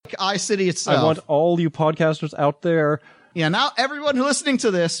iCity itself. I want all you podcasters out there. Yeah, now everyone who's listening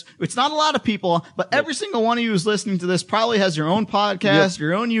to this, it's not a lot of people, but every single one of you who's listening to this probably has your own podcast,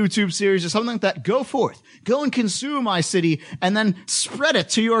 your own YouTube series, or something like that. Go forth. Go and consume iCity, and then spread it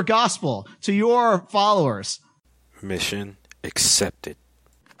to your gospel, to your followers. Mission accepted.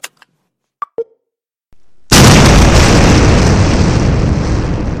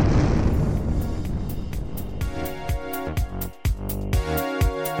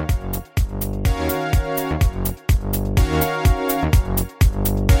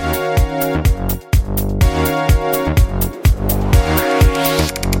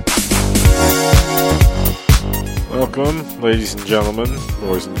 Welcome, ladies and gentlemen,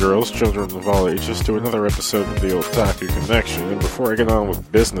 boys and girls, children of all ages, to another episode of the Otaku Connection. And before I get on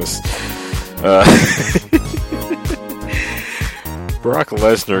with business, Brock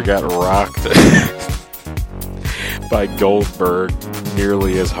Lesnar got rocked by Goldberg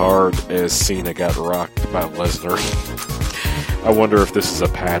nearly as hard as Cena got rocked by Lesnar. I wonder if this is a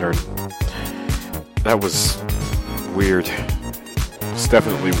pattern. That was weird. It's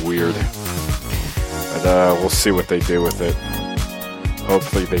definitely weird. But we'll see what they do with it.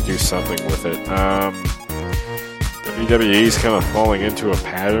 Hopefully they do something with it. WWE's kind of falling into a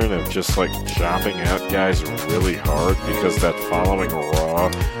pattern of just like chopping out guys really hard, because that following Raw,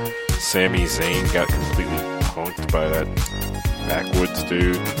 Sami Zayn got completely punked by that backwoods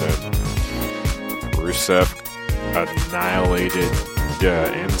dude. Then Rusev annihilated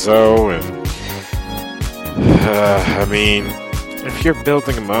Enzo, and I mean, if you're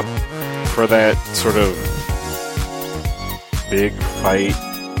building him up for that sort of big fight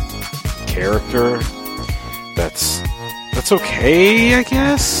character, that's okay, I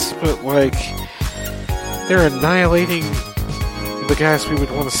guess, but like, they're annihilating the guys we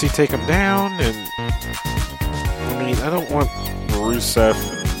would want to see take him down, and I mean, I don't want Rusev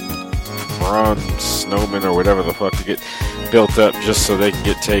and Braun Strowman or whatever the fuck to get built up just so they can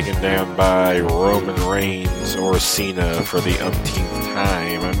get taken down by Roman Reigns or Cena for the umpteenth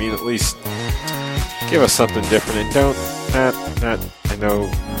time. I mean, at least give us something different, and don't, I know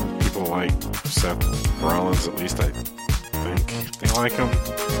people like Seth Rollins, at least I think they like him,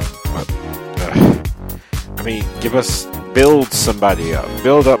 but, I mean, build somebody up.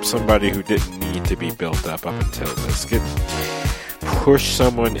 Build up somebody who didn't need to be built up until this. Push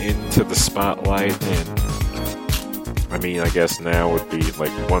someone into the spotlight, and I mean, I guess now would be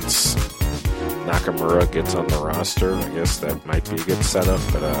like once Nakamura gets on the roster, I guess that might be a good setup,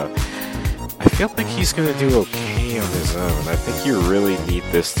 but I feel like he's going to do okay on his own. I think you really need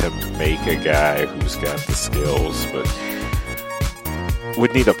this to make a guy who's got the skills, but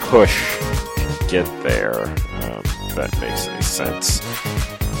would need a push to get there, if that makes any sense.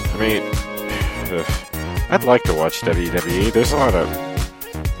 I mean, I'd like to watch WWE. There's a lot of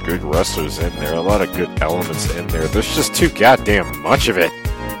good wrestlers in there, a lot of good elements in there. There's just too goddamn much of it.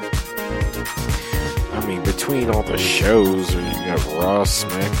 I mean, between all the shows, you got Raw,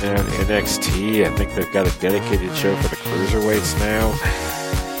 SmackDown, NXT, I think they've got a dedicated show for the Cruiserweights now.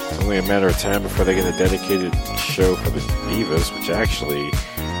 It's only a matter of time before they get a dedicated show for the Divas, which actually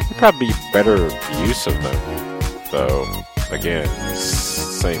would probably be better use of them. Though, again,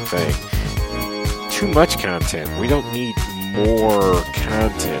 same thing. Too much content. We don't need more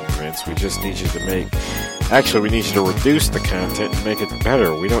content, Vince. We just need you to we need you to reduce the content and make it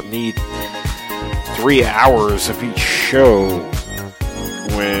better. We don't need 3 hours of each show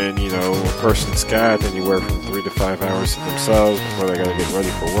when, a person's got anywhere from 3 to 5 hours to themselves before they gotta get ready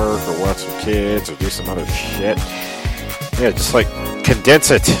for work or watch some kids or do some other shit. Yeah, just like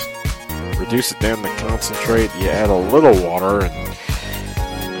condense it. Reduce it down to concentrate. You add a little water, and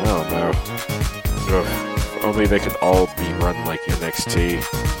I don't know. If only they could all be run like NXT.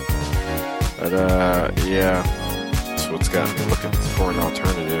 But, yeah. That's what's got me looking for an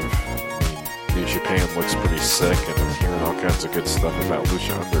alternative. I mean, New Japan looks pretty sick, and I'm hearing all kinds of good stuff about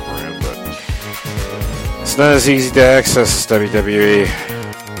Lucha Underground, but it's not as easy to access as WWE.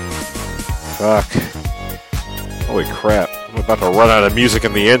 Fuck. Holy crap. I'm about to run out of music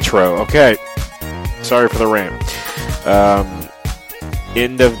in the intro. Okay. Sorry for the rant.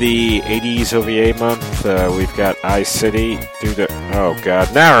 End of the 80s OVA month, we've got iCity. Oh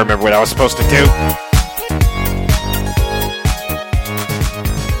god, now I remember what I was supposed to do.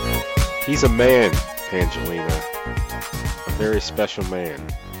 He's a man, Angelina. A very special man.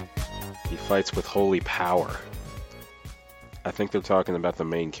 He fights with holy power. I think they're talking about the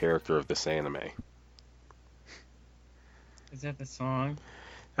main character of this anime. Is that the song?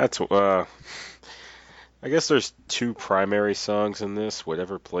 That's, I guess there's two primary songs in this,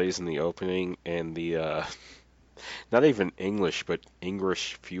 whatever plays in the opening and the not even English, but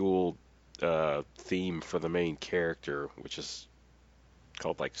English fueled theme for the main character, which is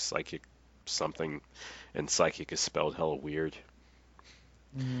called like Psychic something, and Psychic is spelled hella weird.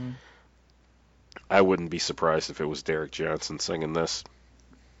 Mm-hmm. I wouldn't be surprised if it was Derek Johnson singing this.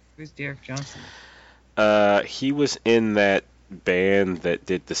 Who's Derek Johnson? He was in that band that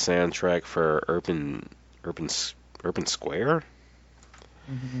did the soundtrack for Urban Square.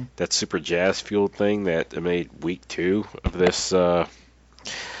 Mm-hmm. That super jazz fueled thing that made week 2 of this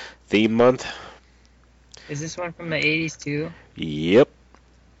theme month. Is this one from the 80s too? Yep.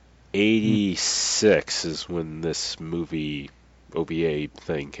 86 is when this movie OVA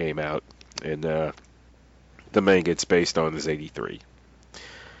thing came out, and the manga it's based on is 83.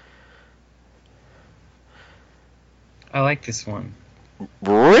 I like this one.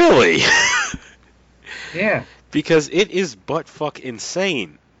 Really? Yeah. Because it is buttfuck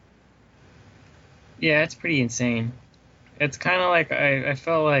insane. Yeah, it's pretty insane. It's kind of like, I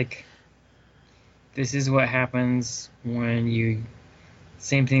felt like this is what happens when you...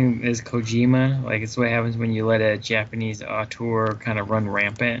 Same thing as Kojima. Like, it's what happens when you let a Japanese auteur kind of run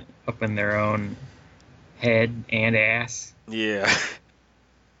rampant up in their own head and ass. Yeah.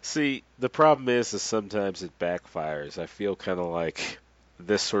 See, the problem is sometimes it backfires. I feel kind of like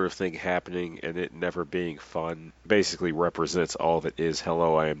this sort of thing happening and it never being fun basically represents all that is,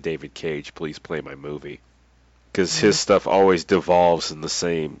 hello, I am David Cage, please play my movie. Because his stuff always devolves in the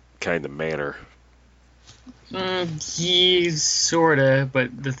same kind of manner. He's sorta, but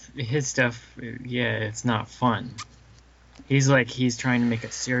his stuff, yeah, it's not fun. He's trying to make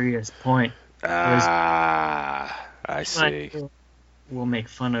a serious point. Ah, I see. Will make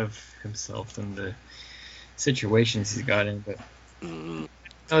fun of himself and the situations he's got in, but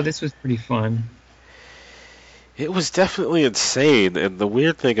this was pretty fun. It was definitely insane, and the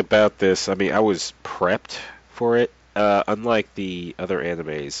weird thing about this, I mean, I was prepped for it. Unlike the other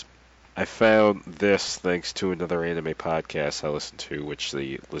animes, I found this thanks to another anime podcast I listened to, which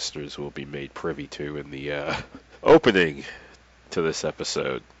the listeners will be made privy to in the opening to this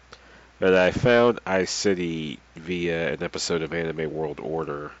episode. But I found iCity via an episode of Anime World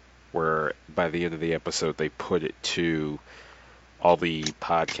Order, where by the end of the episode they put it to all the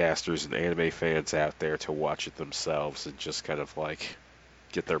podcasters and anime fans out there to watch it themselves and just kind of like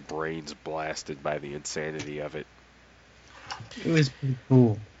get their brains blasted by the insanity of it. It was pretty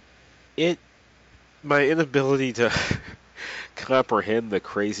cool. My inability to comprehend the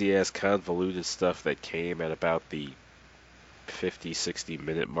crazy ass convoluted stuff that came at about the 50-60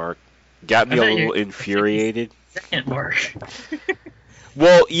 minute mark got me a little infuriated. Second mark.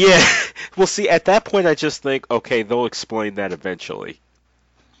 Well, yeah. Well, see, at that point I just think, okay, they'll explain that eventually.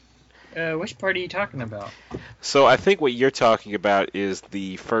 Which part are you talking about? So I think what you're talking about is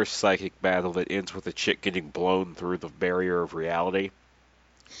the first psychic battle that ends with a chick getting blown through the barrier of reality.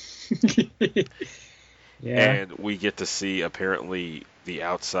 Yeah. And we get to see apparently the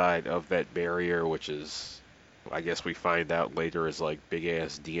outside of that barrier, which is, I guess we find out later, is like big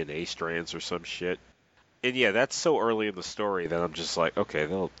ass DNA strands or some shit. And yeah, that's so early in the story that I'm just like, okay,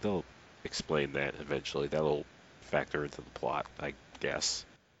 they'll explain that eventually. That'll factor into the plot, I guess.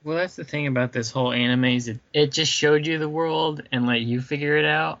 Well, that's the thing about this whole anime is it just showed you the world and let you figure it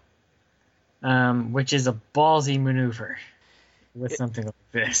out, which is a ballsy maneuver with something like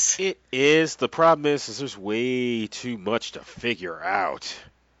this. It is. The problem is there's way too much to figure out.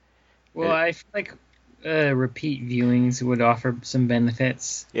 Well, I feel like repeat viewings would offer some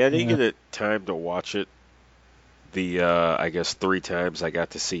benefits. Yeah, I didn't get time to watch it. I guess 3 times I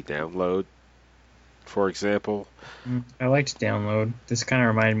got to see Download, for example. I liked Download. This kind of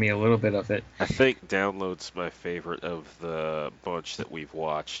reminded me a little bit of it. I think Download's my favorite of the bunch that we've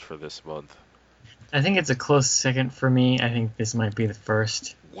watched for this month. I think it's a close second for me. I think this might be the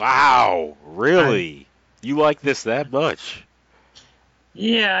first. Wow, really? You like this that much?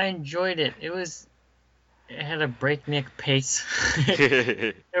 Yeah, I enjoyed it. It had a breakneck pace.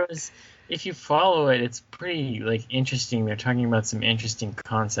 If you follow it, it's pretty interesting. They're talking about some interesting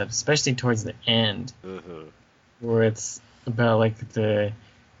concepts, especially towards the end, where it's about the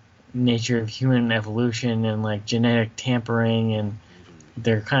nature of human evolution and genetic tampering, and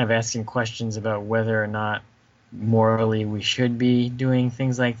they're kind of asking questions about whether or not morally we should be doing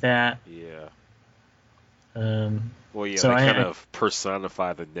things like that. Yeah. Well, yeah, so they kind of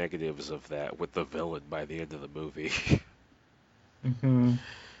personify the negatives of that with the villain by the end of the movie. Mm-hmm.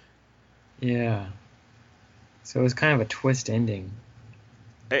 Yeah. So it was kind of a twist ending.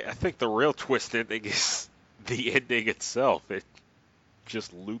 Hey, I think the real twist ending is the ending itself. It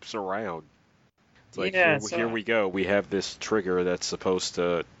just loops around. It's like, here we go. We have this trigger that's supposed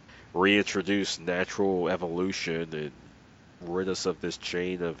to reintroduce natural evolution and rid us of this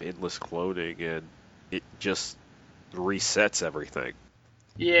chain of endless cloning, and it just resets everything.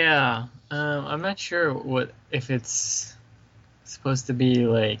 Yeah, I'm not sure what if it's supposed to be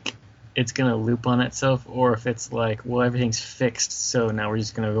like it's gonna loop on itself, or if it's like, well, everything's fixed, so now we're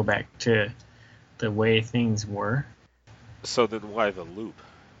just gonna go back to the way things were. So then why the loop?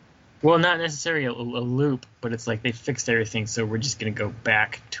 Well, not necessarily a loop, but it's like they fixed everything, so we're just gonna go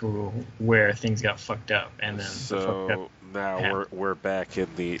back to where things got fucked up, and then So now we're back in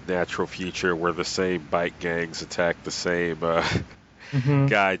the natural future where the same bike gangs attack the same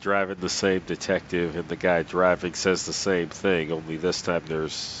guy driving the same detective, and the guy driving says the same thing, only this time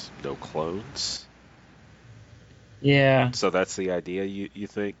there's no clones. Yeah. So that's the idea, you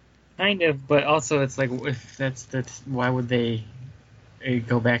think? Kind of, but also it's like, if that's why would they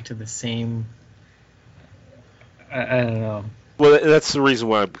go back to the same? I don't know. Well, that's the reason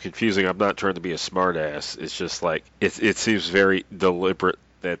why I'm confusing. I'm not trying to be a smartass. It's just like it seems very deliberate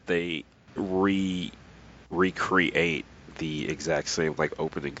that they recreate the exact same like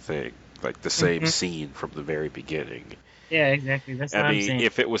opening thing, like the same scene from the very beginning. Yeah, exactly. That's what I'm saying.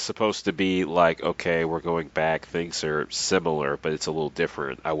 If it was supposed to be like, okay, we're going back, things are similar, but it's a little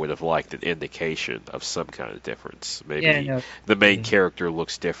different, I would have liked an indication of some kind of difference. Maybe the main character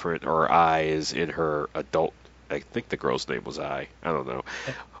looks different, or I is in her adult. I think the girl's name was I don't know.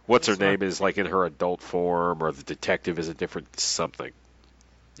 What's her name is like in her adult form, or the detective is a different something.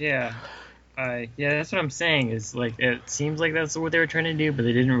 Yeah. Yeah, that's what I'm saying. Is like it seems like that's what they were trying to do, but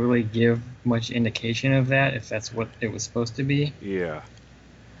they didn't really give much indication of that, if that's what it was supposed to be. Yeah.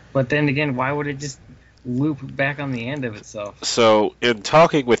 But then again, why would it just loop back on the end of itself? So, in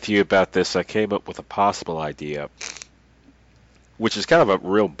talking with you about this, I came up with a possible idea, which is kind of a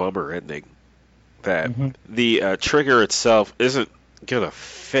real bummer ending. That the trigger itself isn't gonna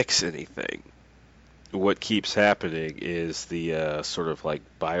fix anything. What keeps happening is the sort of like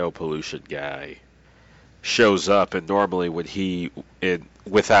biopollution guy shows up, and normally when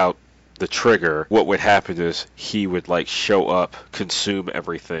without the trigger, what would happen is he would like show up, consume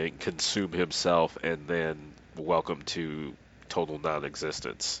everything, consume himself, and then welcome to total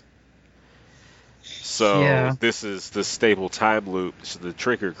non-existence. So this is the stable time loop. So the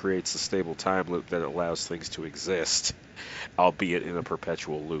trigger creates a stable time loop that allows things to exist, albeit in a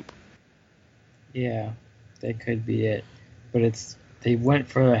perpetual loop. Yeah, that could be it. But they went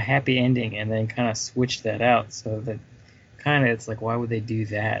for a happy ending and then kind of switched that out. So that kind of, it's like, why would they do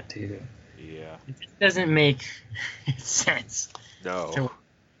that too? Yeah. It just doesn't make sense. No. So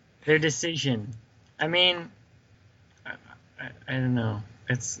their decision. I mean, I don't know.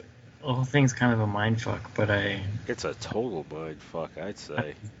 The whole thing's kind of a mindfuck, but It's a total mindfuck, I'd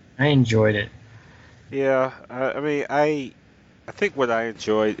say. I enjoyed it. Yeah, I mean, I think what I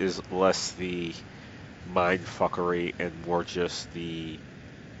enjoyed is less the mindfuckery and more just the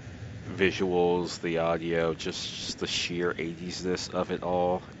visuals, the audio, just the sheer 80s-ness of it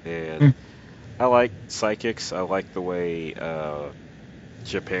all. And I like psychics. I like the way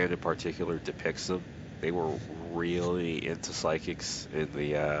Japan in particular depicts them. They were really into psychics in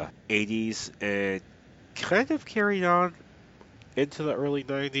the 80s and kind of carried on into the early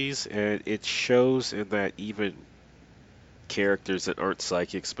 90s, and it shows in that even characters that aren't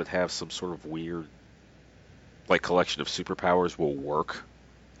psychics but have some sort of weird like collection of superpowers will work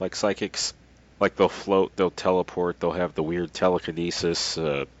like psychics. Like they'll float, they'll teleport, they'll have the weird telekinesis,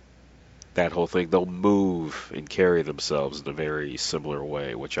 that whole thing. They'll move and carry themselves in a very similar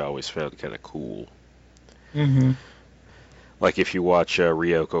way, which I always found kind of cool. Like if you watch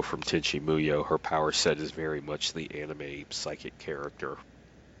Ryoko from Tenchi Muyo, her power set is very much the anime psychic character.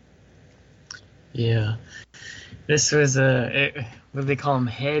 Yeah. This was what do they call them?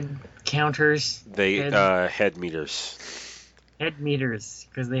 Head counters? Head meters. Head meters,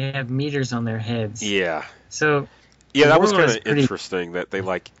 because they have meters on their heads. Yeah. So yeah, that was kind of interesting that they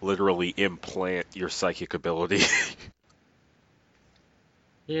like literally implant your psychic ability.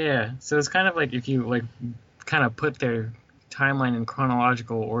 Yeah, so it's kind of like if you like kind of put their timeline in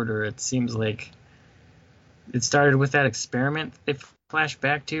chronological order, it seems like it started with that experiment they flash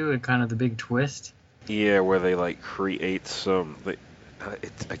back to, and kind of the big twist. Yeah, where they like create some.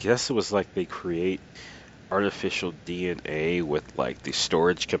 I guess it was like they create artificial DNA with like the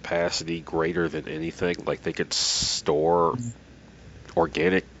storage capacity greater than anything. Like they could store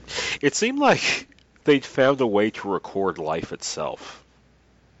organic. It seemed like they'd found a way to record life itself.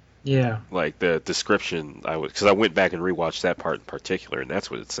 Yeah. Like the description, because I went back and rewatched that part in particular, and that's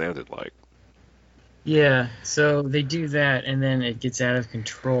what it sounded like. Yeah, so they do that, and then it gets out of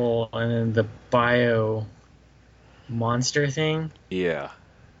control, and then the bio monster thing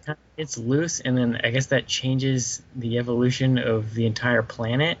it's loose, and then I guess that changes the evolution of the entire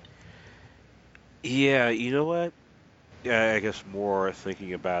planet. Yeah, you know what? Yeah, I guess more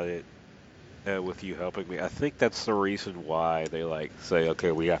thinking about it with you helping me, I think that's the reason why they like say,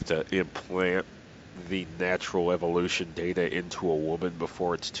 okay, we have to implant the natural evolution data into a woman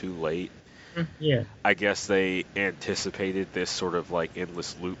before it's too late. Yeah. I guess they anticipated this sort of like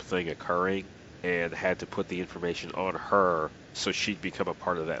endless loop thing occurring and had to put the information on her so she'd become a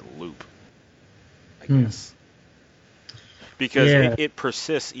part of that loop, I guess. Because it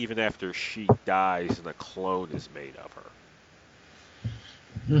persists even after she dies and a clone is made of her.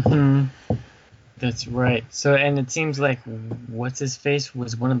 Mm-hmm. That's right. So, and it seems like what's-his-face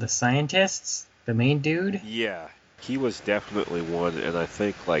was one of the scientists? The main dude? Yeah, he was definitely one, and I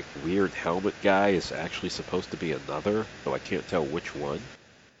think, like, Weird Helmet Guy is actually supposed to be another, though I can't tell which one.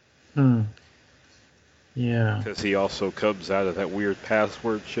 Yeah. Because he also comes out of that weird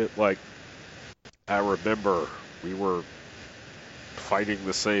password shit, like, I remember we were fighting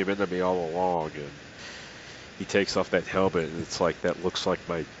the same enemy all along, and he takes off that helmet, and it's like, that looks like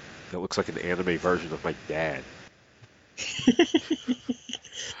an anime version of my dad.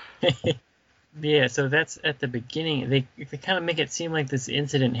 Yeah, so that's at the beginning. They kind of make it seem like this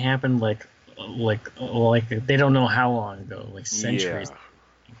incident happened like they don't know how long ago, like centuries.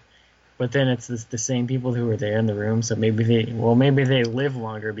 Yeah. But then it's the same people who were there in the room, so maybe they live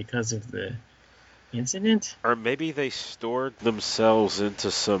longer because of the incident. Or maybe they stored themselves into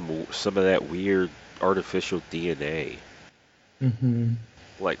some of that weird artificial DNA. Mm-hmm.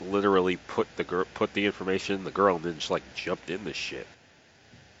 Like literally put the information in the girl and then just like jumped in the shit.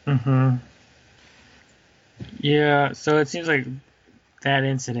 Mm-hmm. Yeah, so it seems like that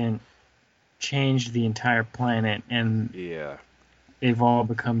incident changed the entire planet, and yeah, they've all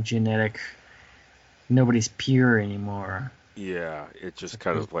become genetic. Nobody's pure anymore. Yeah, it just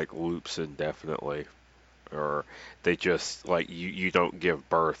kind of like loops indefinitely. Or they just like you don't give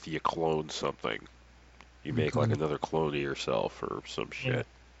birth, you clone something. You make like another clone of yourself or some shit. Yeah.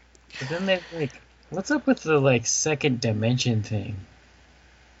 But then they're like, what's up with the like second dimension thing?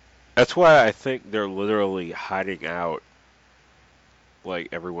 That's why I think they're literally hiding out. Like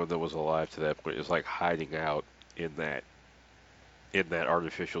everyone that was alive to that point is like hiding out in that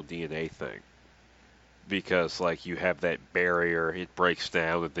artificial DNA thing. Because like you have that barrier, it breaks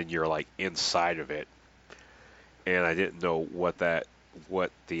down, and then you're like inside of it. And I didn't know what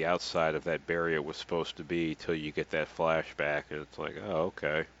the outside of that barrier was supposed to be till you get that flashback, and it's like, oh,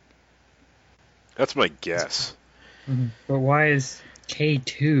 okay. That's my guess. Mm-hmm. But why is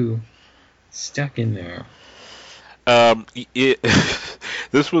K2 stuck in there?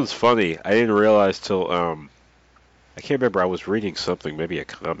 This one's funny. I didn't realize till I can't remember. I was reading something, maybe a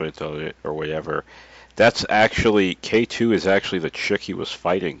comment on it or whatever. That's actually K2 is actually the chick he was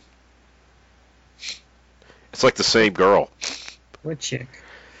fighting. It's like the same girl. What chick?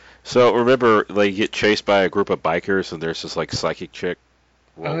 So remember, they get chased by a group of bikers, and there's this like psychic chick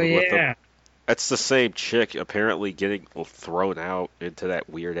rolling with them. That's the same chick. Apparently, getting thrown out into that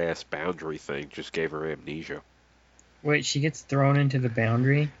weird ass boundary thing just gave her amnesia. Wait, she gets thrown into the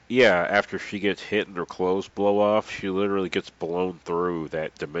boundary? Yeah, after she gets hit and her clothes blow off, she literally gets blown through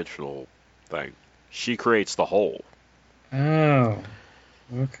that dimensional thing. She creates the hole. Oh,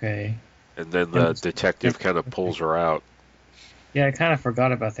 okay. And then the detective kind of pulls her out. Yeah, I kind of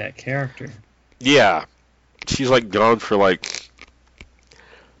forgot about that character. Yeah, she's like gone for like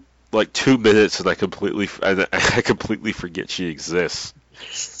 2 minutes, and I completely forget she exists.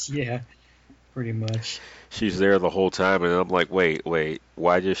 Yeah, pretty much. She's there the whole time, and I'm like, wait,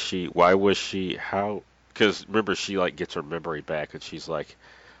 why was she, how? Because remember, she like gets her memory back, and she's like,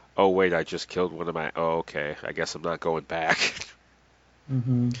 oh wait, I just killed one of my. Oh, okay, I guess I'm not going back.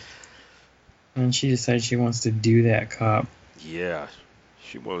 Mm-hmm. And she decides she wants to do that cop. Yeah,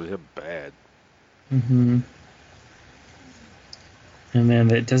 she wanted him bad. Mm-hmm. And then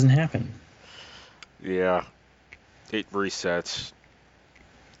it doesn't happen. Yeah, it resets.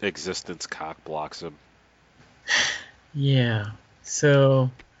 Existence cock blocks him. Yeah. So,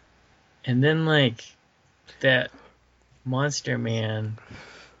 and then like that monster man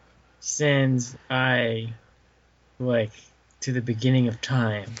sends I like to the beginning of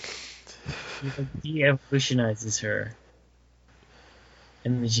time. He evolutionizes her,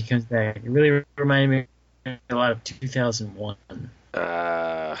 and then she comes back. It really reminded me a lot of 2001.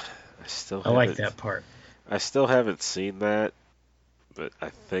 I like that part. I still haven't seen that, but I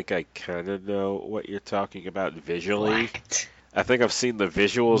think I kind of know what you're talking about visually. What? I think I've seen the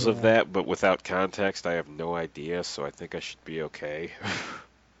visuals of that, but without context, I have no idea, so I think I should be okay.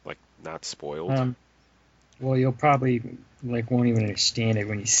 Like, not spoiled. Well, you'll probably won't even understand it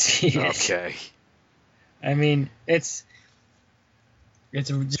when you see it. Okay. I mean, it's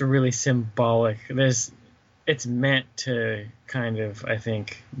just really symbolic. It's meant to kind of, I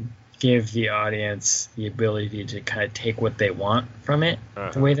think, give the audience the ability to kind of take what they want from it,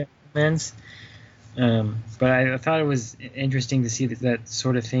 the way that it ends. But I thought it was interesting to see that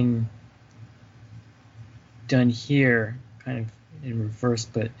sort of thing done here, kind of in reverse.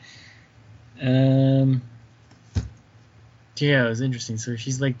 But yeah, it was interesting. So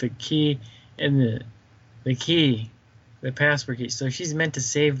she's like the key and the password key. So she's meant to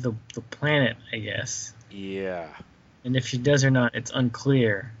save the planet, I guess. Yeah. And if she does or not, it's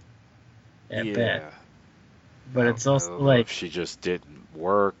unclear at best. But it's also like if she just didn't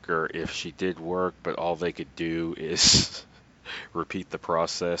work, or if she did work, but all they could do is repeat the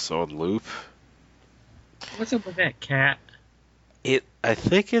process on loop. What's up with that cat? I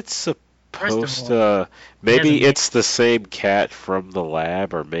think it's supposed to. Maybe it's the same cat from the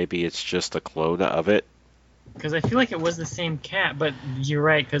lab, or maybe it's just a clone of it. Because I feel like it was the same cat, but you're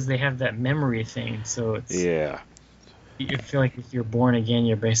right, because they have that memory thing, so it's... Yeah. You feel like if you're born again,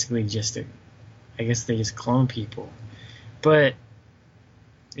 you're basically just I guess they just clone people. But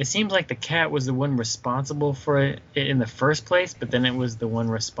it seems like the cat was the one responsible for it in the first place, but then it was the one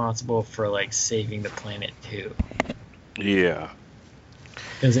responsible for, like, saving the planet, too. Yeah.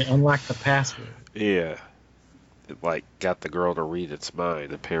 Because it unlocked the password. Yeah. It, like, got the girl to read its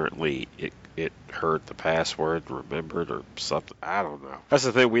mind. Apparently, it heard the password, remembered, or something. I don't know. That's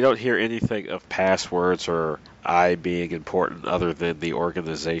the thing. We don't hear anything of passwords or I being important other than the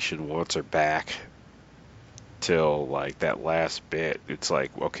organization wants her back. Till, like, that last bit. It's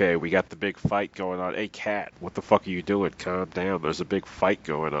like, okay, we got the big fight going on. Hey, cat, what the fuck are you doing? Calm down. There's a big fight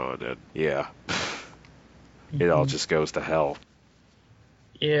going on. And, yeah. It all just goes to hell.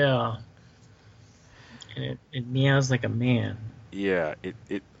 Yeah. And it meows like a man. Yeah,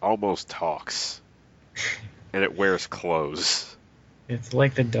 it almost talks. And it wears clothes. It's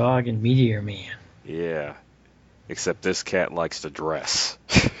like the dog in Meteor Man. Yeah. Except this cat likes to dress.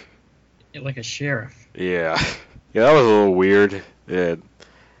 Like a sheriff. Yeah. Yeah, that was a little weird. And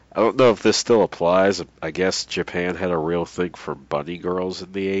I don't know if this still applies. I guess Japan had a real thing for bunny girls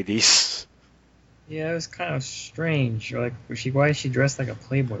in the 80s. Yeah, it was kind of strange. Like, why is she dressed like a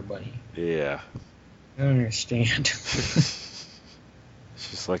Playboy bunny? Yeah. I don't understand.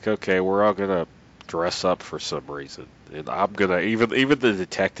 She's like, okay, we're all gonna dress up for some reason, and I'm gonna even the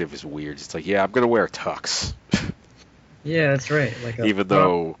detective is weird. It's like, yeah, I'm gonna wear a tux. Yeah, that's right. Even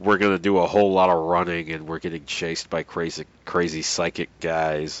though we're gonna do a whole lot of running and we're getting chased by crazy psychic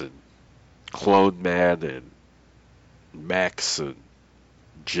guys and clone men and mechs and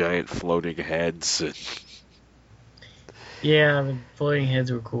giant floating heads and yeah, the floating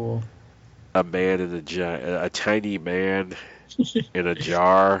heads were cool. A man in a tiny man in a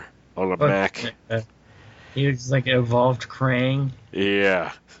jar on a mech. He was like an evolved Krang.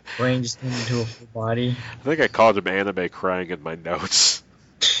 Yeah. Krang just turned into a full body. I think I called him Anime Krang in my notes.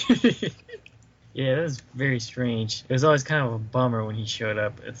 Yeah, that was very strange. It was always kind of a bummer when he showed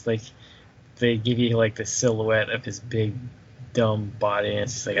up. It's like they give you like the silhouette of his big, dumb body, and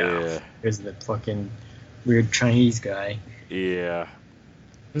it's just like, here's the fucking weird Chinese guy. Yeah.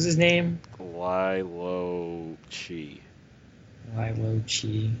 What's his name? Lilo Chi. Lilo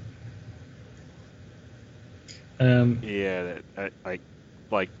Chi. Yeah, I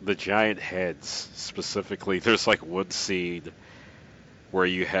like the giant heads specifically. There's like one scene where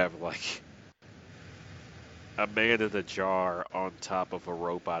you have like a man in a jar on top of a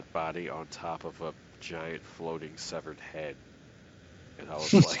robot body on top of a giant floating severed head, and I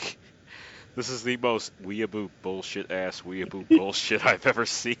was like, this is the most weeaboo bullshit I've ever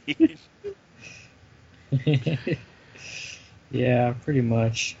seen. Yeah, pretty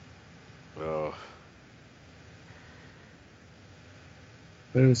much. Oh.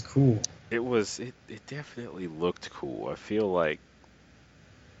 But it was cool. It definitely looked cool. I feel like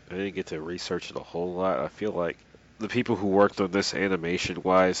I didn't get to research it a whole lot. I feel like the people who worked on this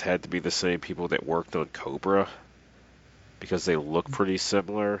animation-wise had to be the same people that worked on Cobra, because they look pretty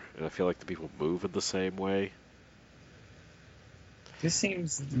similar, and I feel like the people move in the same way. This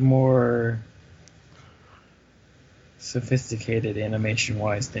seems more sophisticated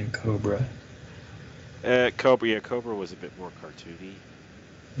animation-wise than Cobra. Cobra was a bit more cartoony.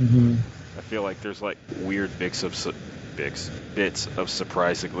 Mm-hmm. I feel like there's like weird bits of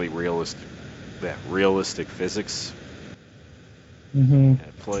surprisingly realistic physics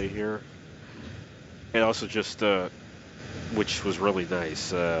at play here, and also just which was really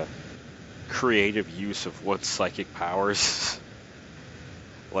nice, creative use of one's psychic powers.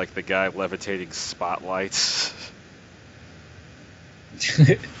 Like the guy levitating spotlights.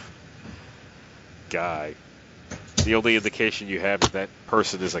 Guy. The only indication you have that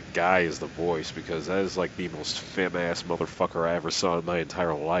person is a guy is the voice, because that is like the most femme-ass motherfucker I ever saw in my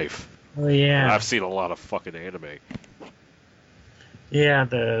entire life. Oh yeah. And I've seen a lot of fucking anime. Yeah,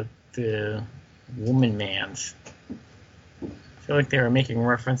 the woman mans. I feel like they were making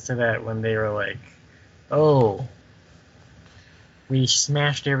reference to that when they were like, "Oh, we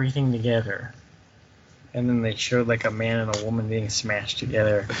smashed everything together," and then they showed like a man and a woman being smashed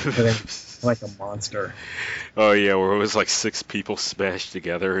together, but then like a monster. Oh yeah, where it was like 6 people smashed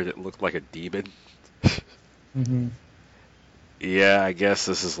together and it looked like a demon. Mm-hmm. Yeah, I guess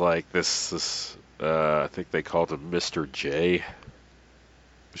this is like this. I think they called him Mr. J,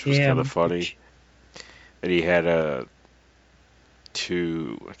 which was kind of funny. And he had I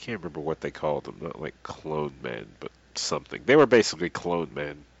can't remember what they called them, not like clone men, but something. They were basically clone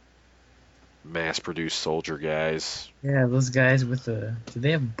men, mass-produced soldier guys. Yeah, those guys with the. Did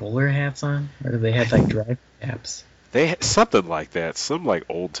they have bowler hats on, or did they have like drive caps? They had something like that, some like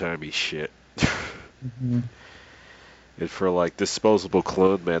old-timey shit. Mm-hmm. And for like disposable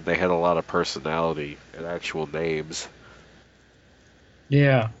clone men, they had a lot of personality and actual names.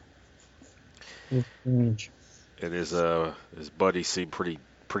 Yeah. Strange. And his buddy seemed pretty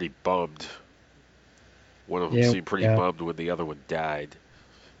bummed. One of them seemed pretty bummed when the other one died.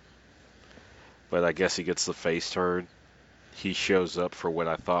 But I guess he gets the face turn. He shows up for what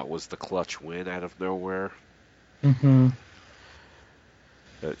I thought was the clutch win out of nowhere. Mm-hmm.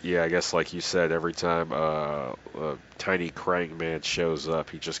 Yeah, I guess like you said, every time a tiny Krang man shows up,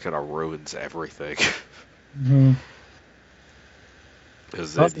 he just kind of ruins everything. Mm-hmm.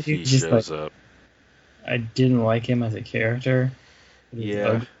 Because then he shows up. I didn't like him as a character.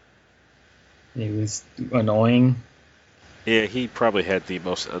 Yeah. He was annoying. Yeah, he probably had the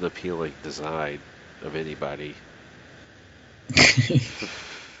most unappealing design of anybody.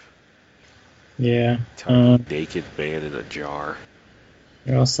 Yeah. Tiny naked man in a jar.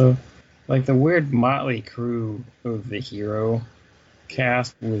 Also, like the weird motley crew of the hero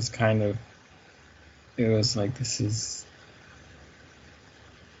cast was kind of. It was like, this is.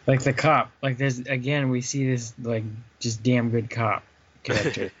 Like the cop. Like there's, again, we see this like just damn good cop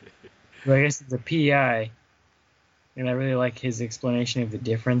character. But I guess it's a PI. And I really like his explanation of the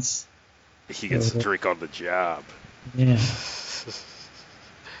difference. He gets a drink on the job. Yeah.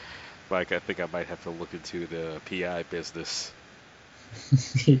 Mike, I think I might have to look into the PI business.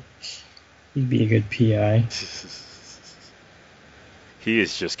 He'd be a good PI. He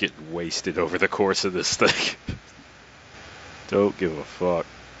is just getting wasted over the course of this thing. Don't give a fuck.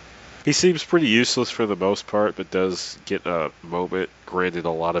 He seems pretty useless for the most part, but does get a moment. Granted,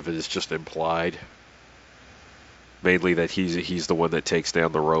 a lot of it is just implied. Mainly that he's the one that takes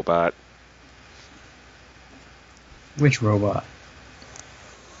down the robot. Which robot?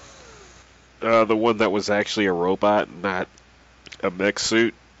 The one that was actually a robot, not a mech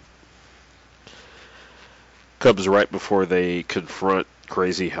suit. Comes right before they confront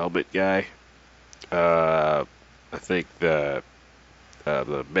Crazy Helmet Guy. I think the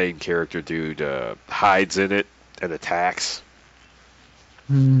main character dude hides in it and attacks.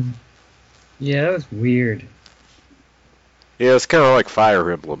 Yeah, that was weird. Yeah, it's kind of like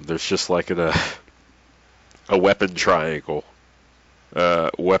Fire Emblem. There's just like a weapon triangle.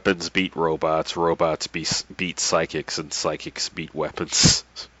 Weapons beat robots, robots beat psychics, and psychics beat weapons.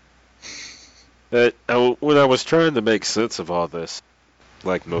 When I was trying to make sense of all this,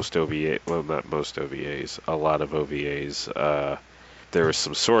 like most OVA, well, not most OVAs, a lot of OVAs, there was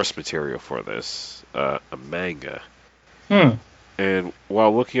some source material for this, a manga. And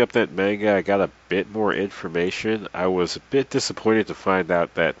while looking up that manga, I got a bit more information. I was a bit disappointed to find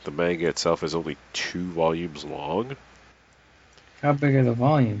out that the manga itself is only 2 volumes long. How big are the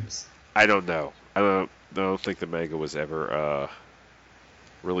volumes? I don't know. I don't think the manga was ever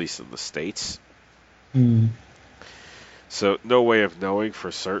released in the States. So no way of knowing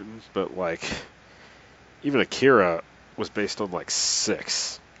for certain, but like even Akira was based on like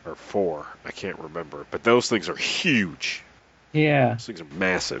 6 or 4. I can't remember. But those things are huge. Yeah. Those things are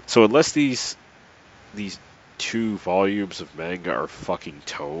massive. So unless these 2 volumes of manga are fucking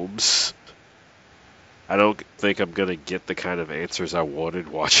tomes, I don't think I'm going to get the kind of answers I wanted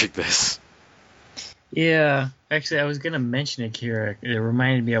watching this. Yeah. Actually, I was going to mention Akira. It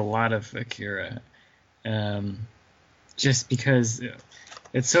reminded me a lot of Akira. Just because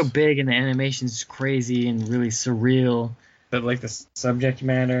it's so big and the animation's crazy and really surreal. But like the subject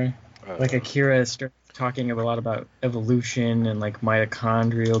matter, like Akira starts talking a lot about evolution and like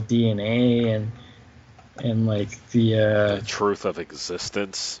mitochondrial DNA, and and like The truth of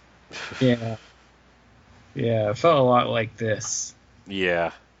existence. yeah, it felt a lot like this.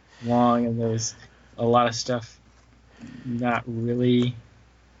 Yeah. Long, and there's a lot of stuff not really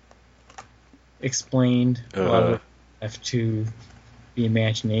explained. A lot of it left to the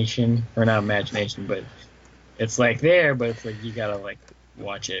imagination, or not imagination, but it's like there, but it's like you gotta like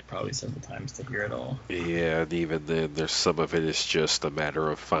watch it probably several times to hear it all. Yeah, and even then, there's some of it is just a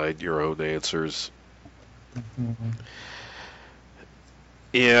matter of find your own answers. Mm-hmm.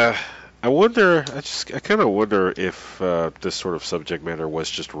 Yeah, I kind of wonder if this sort of subject matter was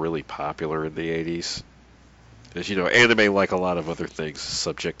just really popular in the 80s. As you know, anime, like a lot of other things, is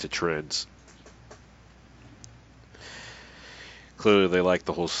subject to trends. Clearly, they like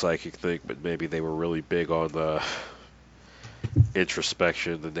the whole psychic thing, but maybe they were really big on the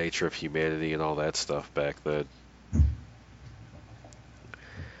introspection, the nature of humanity, and all that stuff back then.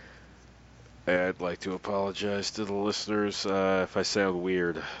 I'd like to apologize to the listeners if I sound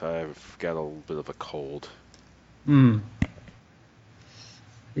weird. I've got a little bit of a cold.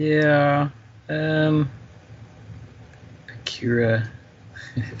 Yeah. Akira.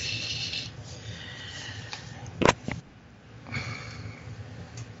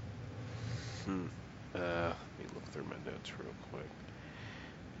 Let me look through my notes real quick.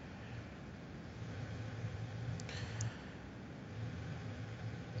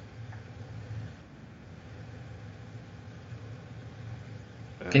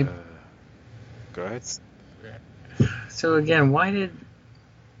 Go ahead. So again,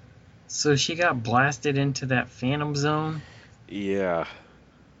 so she got blasted into that phantom zone? Yeah.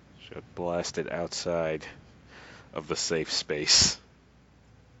 She got blasted outside of the safe space.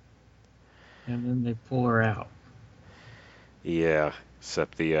 And then they pull her out. Yeah,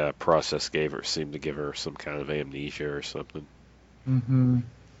 except the process seemed to give her some kind of amnesia or something. Mm-hmm.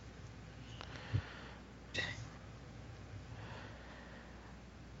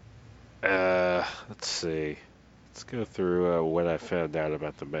 Let's see. Let's go through what I found out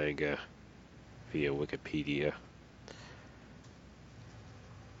about the manga via Wikipedia.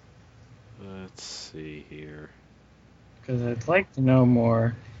 Let's see here. Because I'd like to know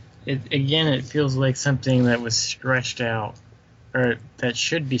more. It feels like something that was stretched out, or that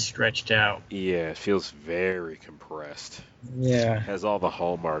should be stretched out. Yeah, it feels very compressed. Yeah. It has all the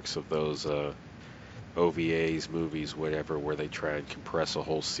hallmarks of those OVAs, movies, whatever, where they try and compress a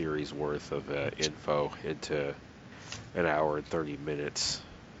whole series worth of info into an hour and 30 minutes.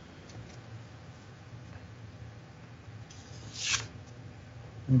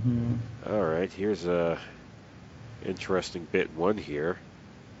 Mm-hmm. All right, here's a interesting bit one here.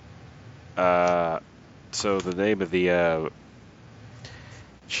 So the name of the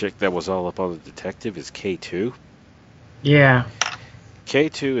chick that was all up on the detective is K2. Yeah.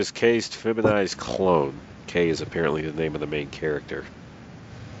 K2 is K's feminized clone. K is apparently the name of the main character.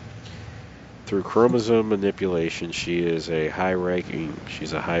 Through chromosome manipulation, she's a high-ranking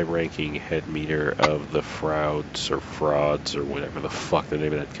head meter of the frauds or whatever the fuck the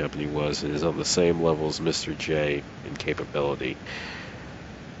name of that company was, and is on the same level as Mr. J in capability.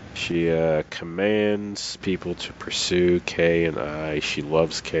 She commands people to pursue K and I. She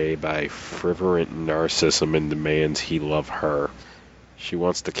loves K by fervent narcissism and demands he love her. She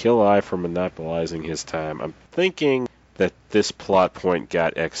wants to kill I for monopolizing his time. I'm thinking that this plot point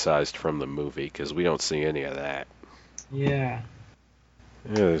got excised from the movie, because we don't see any of that. Yeah.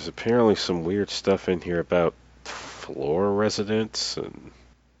 Yeah, there's apparently some weird stuff in here about floor residents and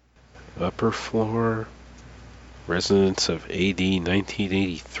upper floor residents of AD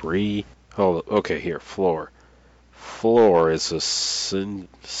 1983. Oh, okay, here, floor. Floor is a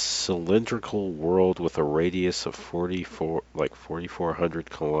cylindrical world with a radius of 4,400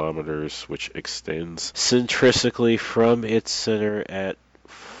 kilometers, which extends centrically from its center at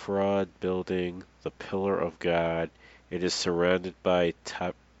Fraud Building, the Pillar of God. It is surrounded by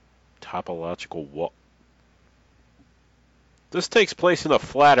topological wall. This takes place in a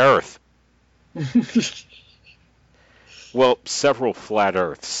flat Earth. Well, several flat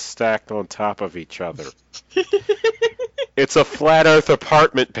Earths stacked on top of each other. It's a flat Earth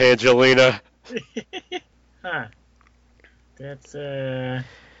apartment, Pangelina. Huh. That's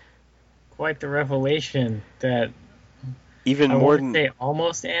quite the revelation that Even I more wouldn't say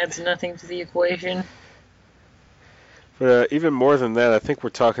almost adds nothing to the equation. But even more than that, I think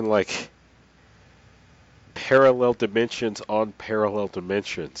we're talking like parallel dimensions on parallel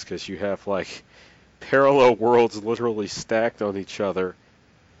dimensions, because you have like parallel worlds literally stacked on each other,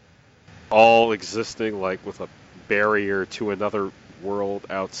 all existing like with a barrier to another world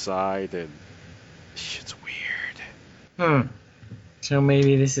outside, and shit's weird. So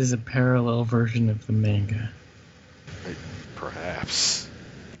maybe this is a parallel version of the manga. Perhaps.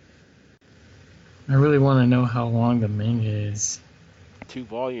 I really want to know how long the manga is. 2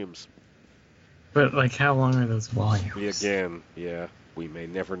 volumes. But, like, how long are those volumes? Again, yeah, we may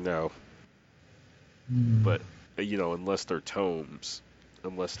never know. But, unless they're tomes,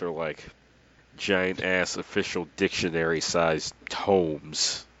 unless they're, like, giant-ass official dictionary-sized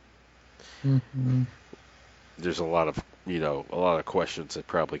tomes, there's a lot of questions that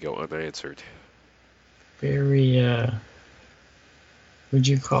probably go unanswered. Very, would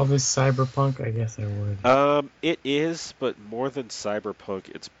you call this cyberpunk? I guess I would. It is, but more than cyberpunk,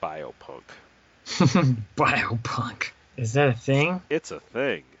 it's biopunk. Biopunk. Is that a thing? It's a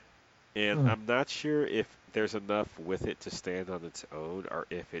thing. And I'm not sure if there's enough with it to stand on its own, or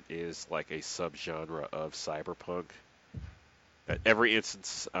if it is like a subgenre of cyberpunk. At every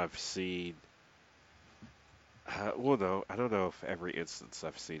instance I've seen... no, I don't know if every instance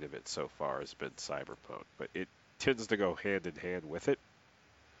I've seen of it so far has been cyberpunk, but it tends to go hand in hand with it.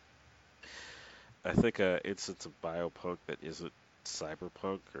 I think an instance of biopunk that isn't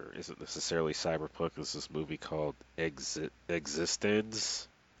cyberpunk, or isn't necessarily cyberpunk, is this movie called Existenz.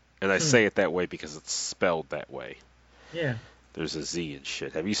 And I say it that way because it's spelled that way. Yeah. There's a Z and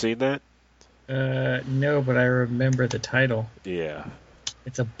shit. Have you seen that? No, but I remember the title. Yeah.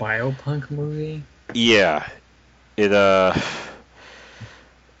 It's a biopunk movie? Yeah. It,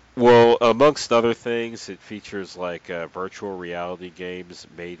 well, amongst other things, it features, like, virtual reality games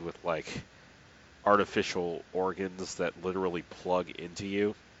made with, like, artificial organs that literally plug into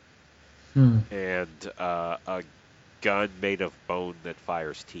you. And, a gun made of bone that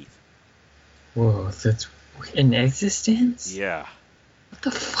fires teeth. Whoa, that's in Existence? Yeah. What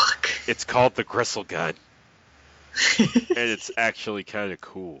the fuck? It's called the Gristle Gun. And it's actually kind of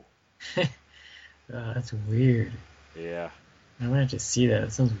cool. That's weird. Yeah. I'm gonna have to see that.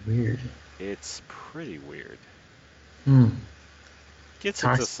 It sounds weird. It's pretty weird. Gets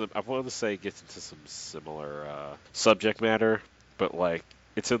into some, I want to say, gets into some similar subject matter, but like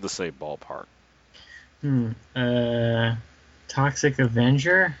it's in the same ballpark. Toxic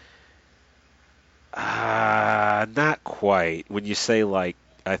Avenger? Not quite. When you say, like,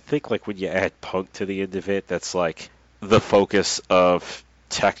 I think, like, when you add punk to the end of it, that's like the focus of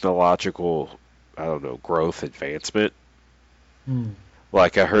technological, I don't know, growth, advancement.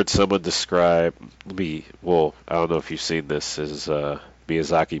 Like, I heard someone describe, I don't know if you've seen this, is a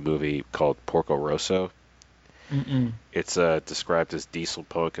Miyazaki movie called Porco Rosso. It's described as diesel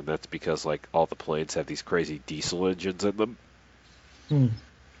punk, and that's because, like, all the planes have these crazy diesel engines in them.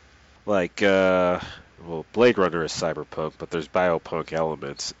 Like, Blade Runner is cyberpunk, but there's biopunk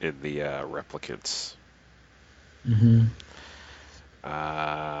elements in the replicants.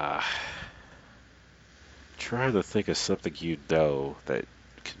 Trying to think of something you know that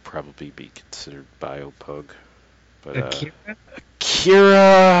could probably be considered biopunk. But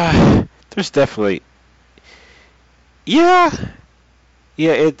Akira, there's definitely... Yeah,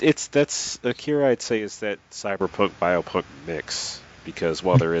 that's Akira. I'd say is that cyberpunk biopunk mix, because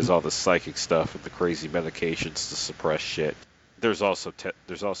while there is all the psychic stuff and the crazy medications to suppress shit, there's also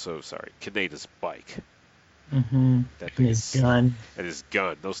Kaneda's bike. And his gun. And his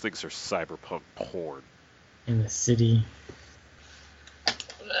gun. Those things are cyberpunk porn. In the city.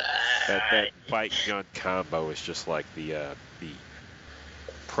 That bike gun combo is just like the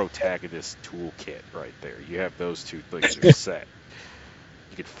protagonist toolkit right there. You have those two things are set.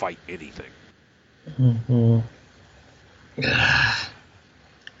 You can fight anything.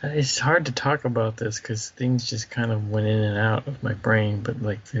 It's hard to talk about this because things just kind of went in and out of my brain, but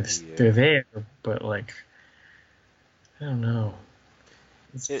like they're there, but like I don't know.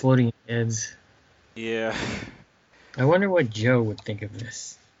 It's floating heads. Yeah. I wonder what Joe would think of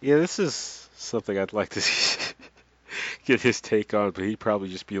this. Yeah, this is something I'd like to get his take on, but he'd probably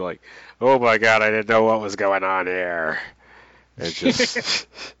just be like, "Oh my god, I didn't know what was going on here," and just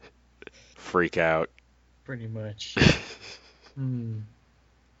freak out. Pretty much.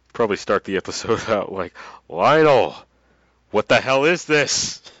 Probably start the episode out like, "Lionel, what the hell is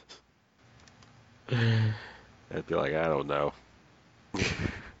this?" I'd be like, "I don't know.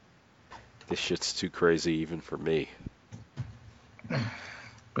 This shit's too crazy even for me."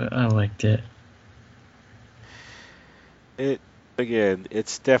 But I liked it.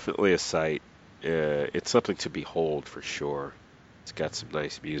 It's definitely a sight. It's something to behold for sure. It's got some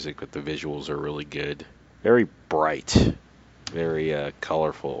nice music, but the visuals are really good. Very bright, very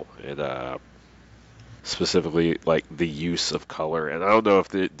colorful, and specifically like the use of color. And I don't know if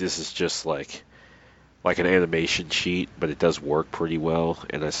this is just like an animation sheet, but it does work pretty well.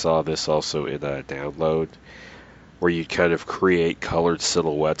 And I saw this also in a download where you kind of create colored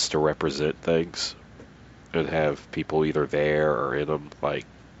silhouettes to represent things and have people either there or in them. Like,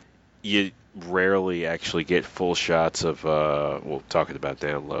 you rarely actually get full shots of, talking about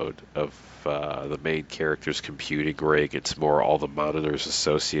download, of the main character's computing rig. It's more all the monitors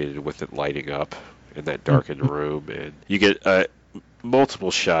associated with it lighting up in that darkened room. And you get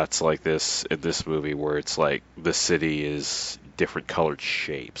multiple shots like this in this movie where it's like the city is different colored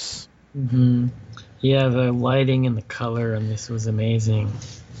shapes. Mm-hmm. Yeah, the lighting and the color on this was amazing.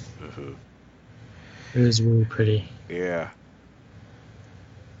 Mm-hmm. It was really pretty. Yeah.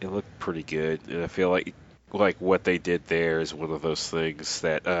 It looked pretty good, and I feel like what they did there is one of those things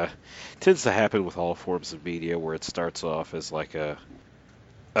that tends to happen with all forms of media, where it starts off as like a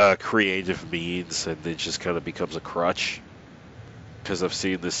creative means and then just kind of becomes a crutch. Because I've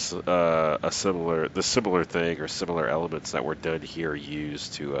seen this similar thing or similar elements that were done here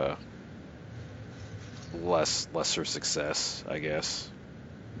used to lesser success, I guess.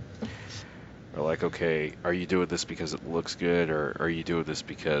 Or like, okay, are you doing this because it looks good, or are you doing this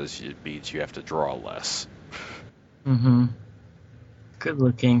because it means you have to draw less? Mm-hmm. Good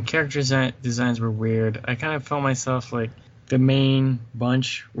looking. Character designs were weird. I kind of felt myself like the main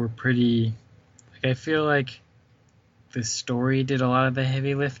bunch were pretty... Like, I feel like the story did a lot of the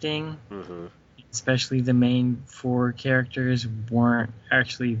heavy lifting. Mm-hmm. Especially the main 4 characters weren't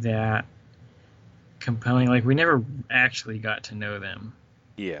actually that compelling. Like, we never actually got to know them.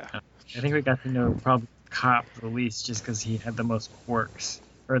 Yeah. I think we got to know probably Cop the least just because he had the most quirks.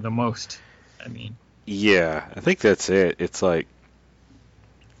 Or the most, I mean. Yeah, I think that's it. It's like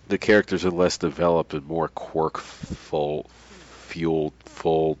the characters are less developed and more fueled.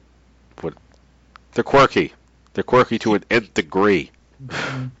 But they're quirky. They're quirky to an nth degree.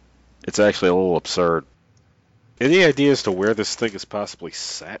 Mm-hmm. It's actually a little absurd. Any idea as to where this thing is possibly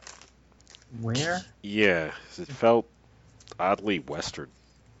set? Where? Yeah, it felt oddly Western.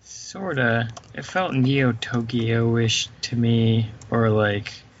 Sorta. It felt Neo-Tokyo-ish to me, or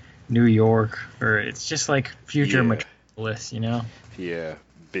like New York, or it's just like future Metropolis, you know? Yeah,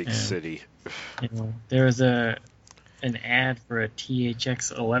 big city. You know, there was an ad for a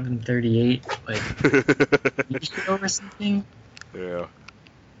THX 1138, like TV show or something. Yeah.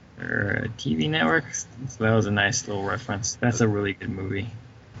 Or a TV network. So that was a nice little reference. That's a really good movie.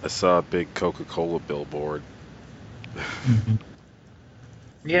 I saw a big Coca-Cola billboard. Mm-hmm.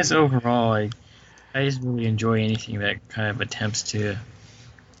 I guess overall, I just really enjoy anything that kind of attempts to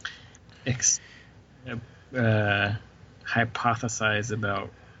hypothesize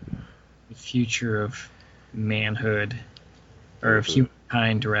about the future of manhood, or of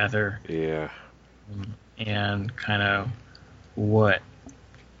humankind, rather. Yeah. And kind of what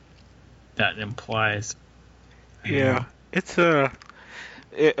that implies. Yeah, it's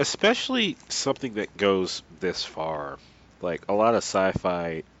especially something that goes this far. Like, a lot of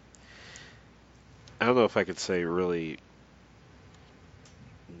sci-fi, I don't know if I could say really...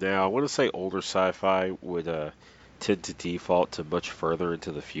 Now, I want to say older sci-fi would tend to default to much further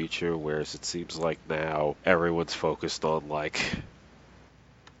into the future, whereas it seems like now everyone's focused on, like,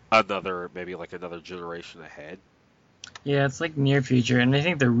 another generation ahead. Yeah, it's like near future, and I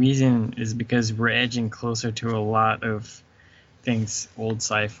think the reason is because we're edging closer to a lot of things old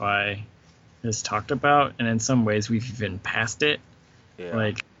sci-fi has talked about, and in some ways we've even passed it. Yeah.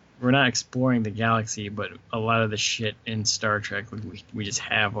 Like, we're not exploring the galaxy, but a lot of the shit in Star Trek we just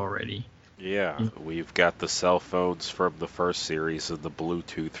have already. Yeah, we've got the cell phones from the first series and the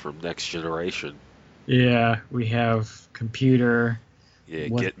Bluetooth from Next Generation. Yeah, we have computer. Yeah,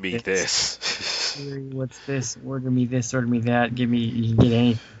 get me this. Siri, what's this? Order me this, order me that. You can get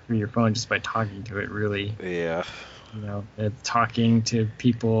anything through your phone just by talking to it, really. Yeah. You know, talking to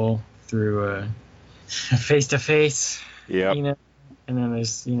people through face-to-face. Yeah. You know, and then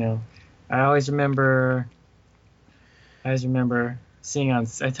there's, you know, I always remember seeing on,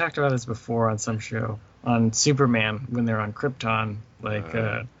 I talked about this before on some show, on Superman, when they're on Krypton, like,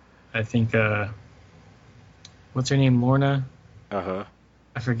 I think, what's her name, Lorna? Uh-huh.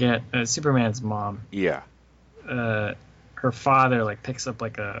 I forget, Superman's mom. Yeah. Her father, like, picks up,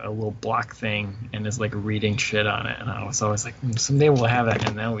 like, a little block thing and is, like, reading shit on it, and I was always like, someday we'll have that,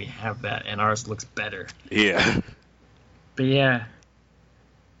 and now we have that, and ours looks better. Yeah. But yeah,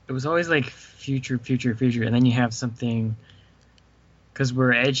 it was always like future, and then you have something, because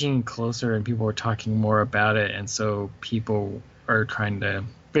we're edging closer and people are talking more about it, and so people are trying to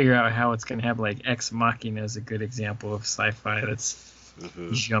figure out how it's going to happen. Like Ex Machina is a good example of sci-fi that's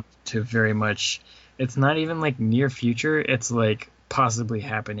jumped to very much, it's not even like near future, it's like possibly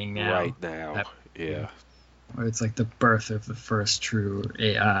happening now. Right now, yeah. Or it's like the birth of the first true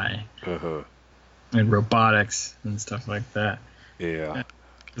AI. Uh-huh. and robotics and stuff like that. Yeah.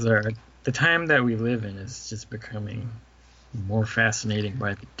 Because the time that we live in is just becoming more fascinating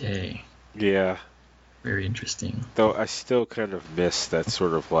by the day. Yeah. Very interesting. Though I still kind of miss that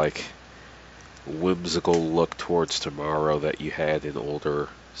sort of like whimsical look towards tomorrow that you had in older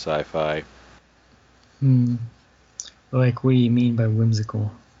sci-fi. Like, what do you mean by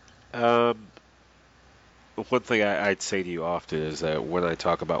whimsical? One thing I'd say to you often is that when I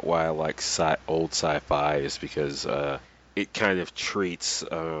talk about why I like old sci-fi is because it kind of treats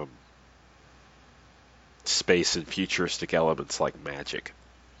space and futuristic elements like magic.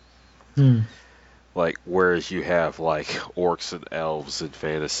 Like, whereas you have, like, orcs and elves in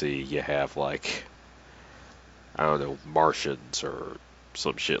fantasy, you have, like, I don't know, Martians or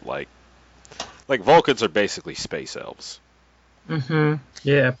some shit like Vulcans are basically space elves.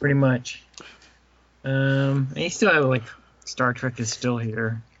 Yeah, pretty much. And you still have, like, Star Trek is still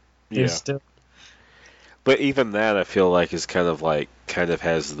here. But even that, I feel like, is kind of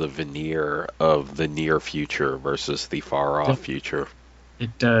has the veneer of the near future versus the far off future.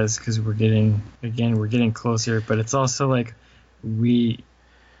 It does, because we're getting closer, but it's also like we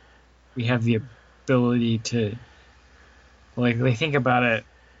have the ability to, like, they think about it,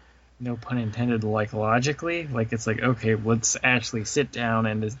 no pun intended, like, logically. Like, it's like, okay, let's actually sit down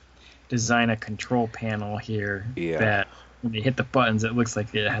and design a control panel here that when you hit the buttons, it looks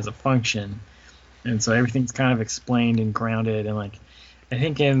like it has a function. And so everything's kind of explained and grounded. And, like, I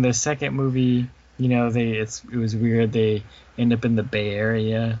think in the second movie, you know, it was weird. They end up in the Bay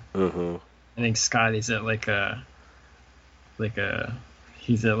Area. I think Scotty's at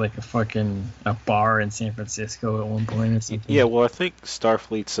he's at like a bar in San Francisco at one point or something. Yeah, well, I think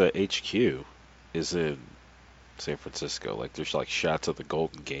Starfleet's HQ is in San Francisco. Like, there's like shots of the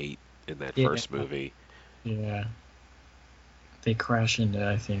Golden Gate in that first movie. Yeah. They crash into,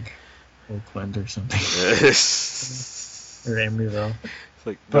 I think, Oakland or something. Or Emeryville. It's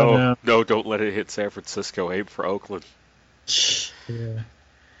like, no, don't let it hit San Francisco. Aim for Oakland. Yeah.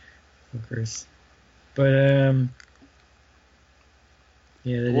 Of course. But,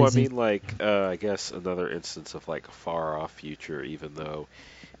 yeah, well, I mean, like, I guess another instance of, like, a far-off future, even though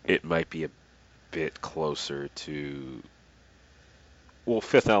it might be a bit closer to, well,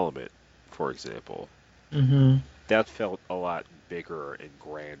 Fifth Element, for example. That felt a lot bigger and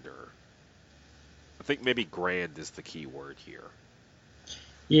grander. I think maybe grand is the key word here.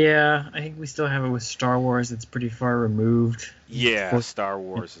 Yeah, I think we still have it with Star Wars. It's pretty far removed. Yeah, Star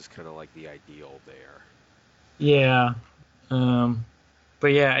Wars is kind of like the ideal there. Yeah.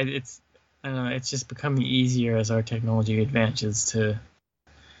 But yeah, I don't know, it's just becoming easier as our technology advances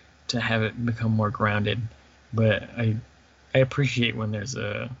to have it become more grounded. But I appreciate when there's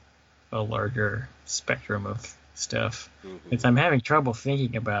a larger spectrum of stuff. I'm having trouble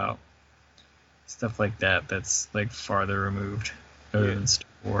thinking about stuff like that's like farther removed other than Star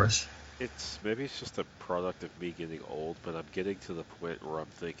Wars. Maybe it's just a product of me getting old, but I'm getting to the point where I'm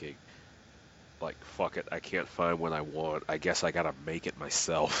thinking, like, fuck it, I can't find what I want. I guess I gotta make it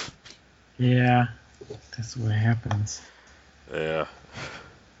myself. Yeah, that's what happens. Yeah.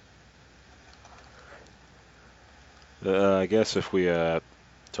 I guess if we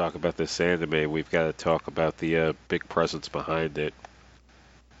talk about this anime, we've got to talk about the big presence behind it.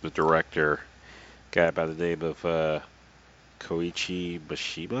 The director, guy by the name of Koichi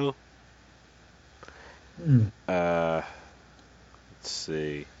Mishima. Let's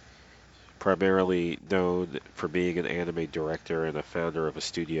see. Primarily known for being an anime director and a founder of a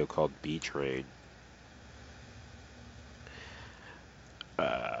studio called B-Train.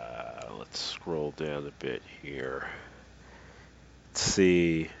 Let's scroll down a bit here. Let's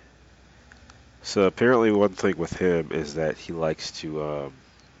see. So apparently one thing with him is that he likes to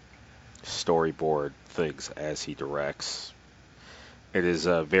storyboard things as he directs. It is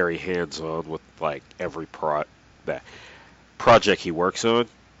very hands-on with like every project he works on.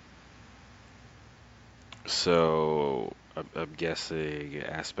 So I'm guessing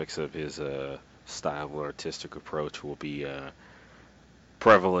aspects of his style and artistic approach will be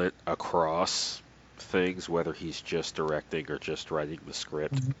prevalent across things, whether he's just directing or just writing the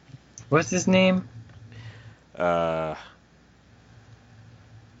script. What's his name? Koichi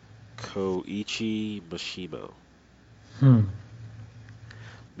Mishima. Let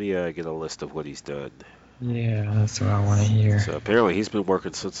me get a list of what he's done. Yeah, that's what I want to hear. So apparently he's been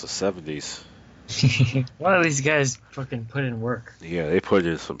working since the 70s. A lot of these guys fucking put in work. Yeah, they put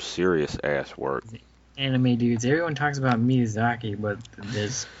in some serious ass work. Anime dudes. Everyone talks about Miyazaki, but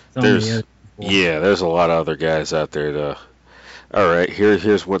there's so many other people. Yeah, there's a lot of other guys out there though. Alright,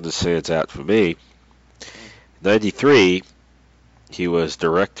 here's one that stands out for me. 93, He was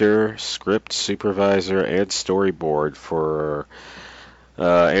director, script supervisor, and storyboard for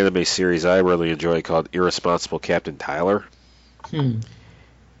anime series I really enjoy called Irresponsible Captain Tyler. And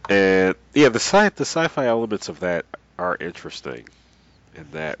yeah, the sci-fi elements of that are interesting. In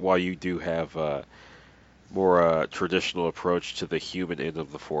that, while you do have more traditional approach to the human end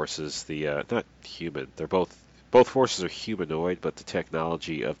of the forces, the not human, they're both forces are humanoid, but the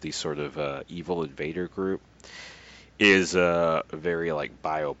technology of the sort of evil invader group is very like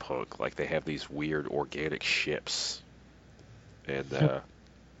biopunk. Like they have these weird organic ships, and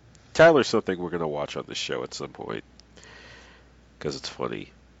Tyler's something we're gonna watch on the show at some point because it's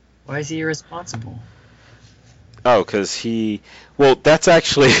funny. Why is he irresponsible? Oh, because well, that's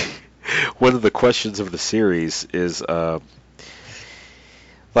actually one of the questions of the series is,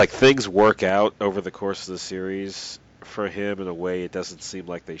 like, things work out over the course of the series for him in a way it doesn't seem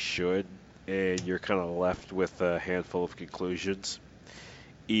like they should, and you're kind of left with a handful of conclusions.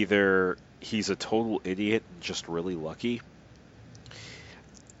 Either he's a total idiot and just really lucky,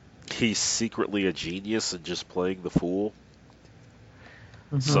 he's secretly a genius and just playing the fool,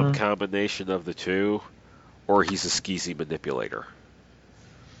 some combination of the two, or he's a skeezy manipulator.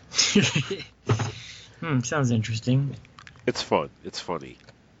 Sounds interesting. It's fun. It's funny.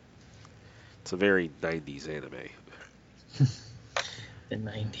 It's a very 90s anime. The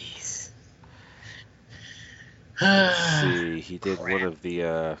 90s. Let's see, he did one of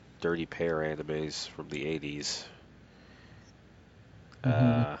the Dirty Pair animes from the 80s.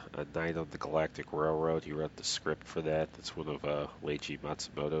 A Night on the Galactic Railroad. He wrote the script for that. That's one of Leiji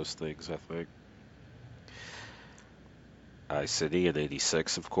Matsumoto's things, I think. City in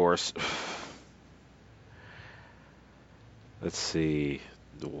 86, of course. Let's see.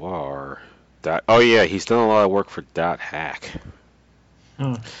 Noir. Oh, yeah, he's done a lot of work for Dot Hack.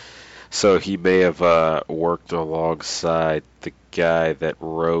 So he may have worked alongside the guy that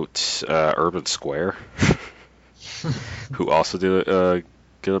wrote Urban Square, who also did a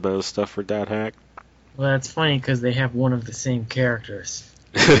good amount of stuff for Dot Hack. Well, that's funny because they have one of the same characters.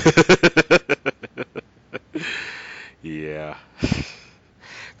 Yeah.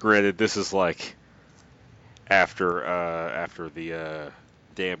 Granted, this is like after the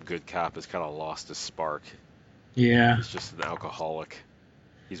damn good cop has kind of lost his spark. Yeah. He's just an alcoholic.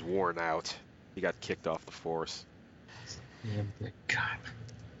 He's worn out. He got kicked off the force. Damn good cop.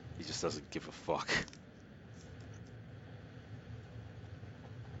 He just doesn't give a fuck.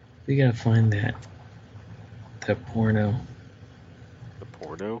 We gotta find that porno. The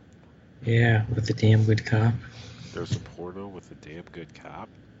porno? Yeah, with the damn good cop. There's a porno with a damn good cop?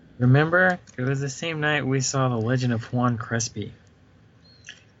 Remember? It was the same night we saw The Legend of Juan Crespi.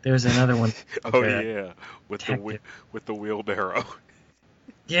 There's another one. Oh yeah, with the wheelbarrow.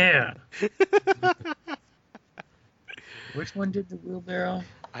 Yeah. Which one did the wheelbarrow?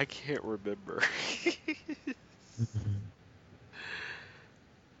 I can't remember.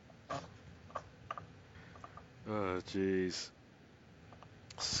 Oh jeez.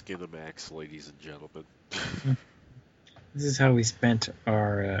 Skinamax, ladies and gentlemen. This is how we spent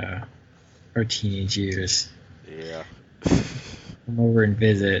our teenage years. Yeah. Come over and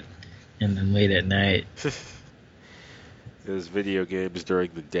visit, and then late at night. There's video games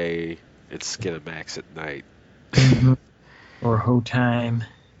during the day. It's Skinamax at night. Or Ho Time.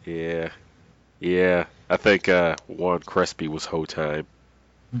 Yeah. Yeah. I think Juan Crespi was Ho Time.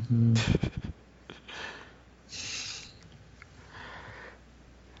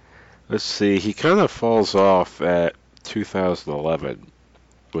 Let's see. He kind of falls off at 2011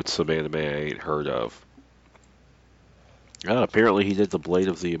 with some anime I ain't heard of. Apparently he did the Blade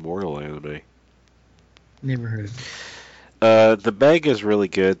of the Immortal anime. Never heard of it. The manga's really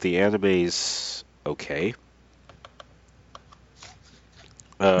good. The anime's okay.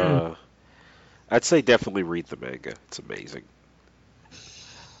 I'd say definitely read the manga. It's amazing.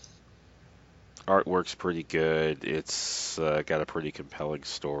 Artwork's pretty good. It's got a pretty compelling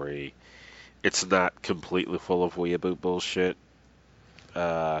story. It's not completely full of weeaboo bullshit.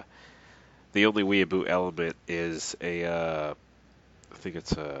 The only weeaboo element is I think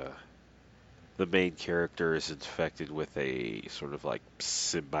it's the main character is infected with a sort of like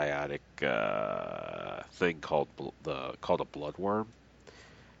symbiotic thing called a bloodworm,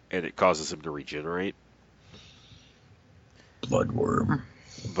 and it causes him to regenerate. Bloodworm.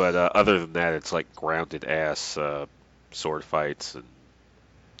 But other than that, it's like grounded ass sword fights and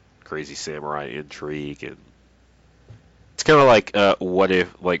crazy samurai intrigue, and it's kind of like what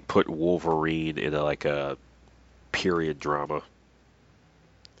if like put Wolverine in a period drama.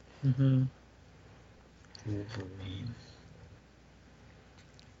 Wolverine.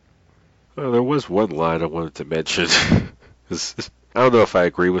 Well, there was one line I wanted to mention. I don't know if I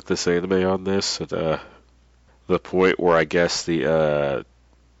agree with this anime on this. The point where I guess the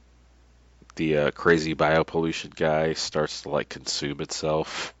crazy biopollution guy starts to like consume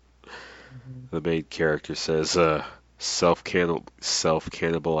itself. The main character says,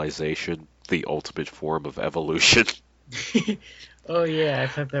 self-cannibalization, the ultimate form of evolution. Oh yeah, I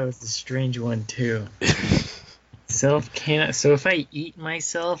thought that was a strange one too. So if I eat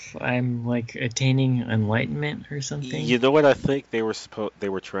myself, I'm like attaining enlightenment or something. You know what I think they were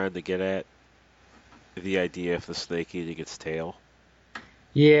trying to get at? The idea of the snake eating its tail.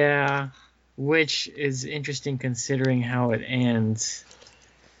 Yeah, which is interesting considering how it ends.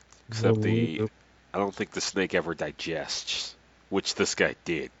 Except I don't think the snake ever digests, which this guy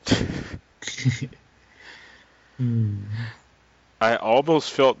did. I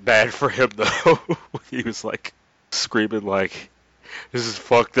almost felt bad for him though. He was like screaming like, "This is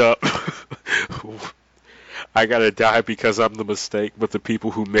fucked up. I gotta die because I'm the mistake, but the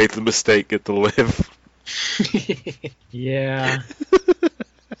people who made the mistake get to live." Yeah.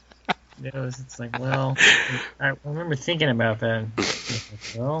 It's like, well, I remember thinking about that.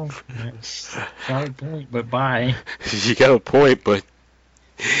 Well, valid point, but bye. You got a point, but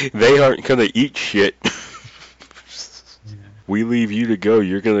they aren't gonna eat shit. Yeah. We leave you to go.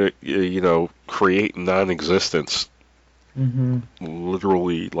 You're gonna, create non-existence. Mm-hmm.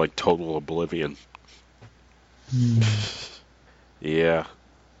 Literally, like total oblivion. Yeah,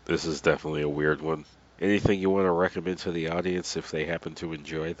 this is definitely a weird one. Anything you want to recommend to the audience if they happen to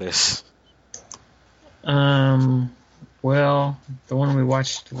enjoy this? Well, the one we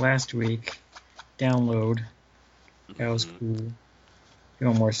watched last week, Download, that was cool. If you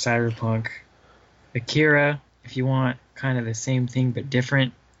want more cyberpunk. Akira, if you want kind of the same thing but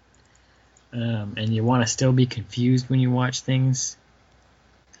different, and you want to still be confused when you watch things.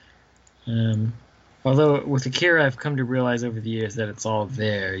 Although with Akira, I've come to realize over the years that it's all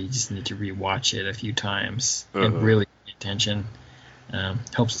there. You just need to rewatch it a few times and really pay attention.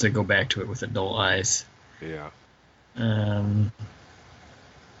 Helps to go back to it with adult eyes. Yeah.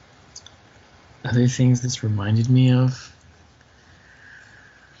 Other things this reminded me of?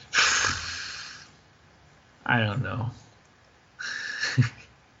 I don't know.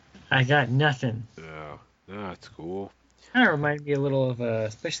 I got nothing. Yeah. No, that's cool. Kind of reminded me a little of,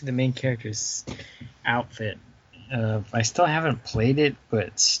 especially the main character's outfit. I still haven't played it,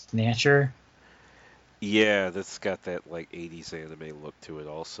 but Snatcher. Yeah, that's got that like 80s anime look to it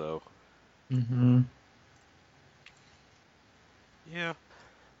also. Mm-hmm. Yeah.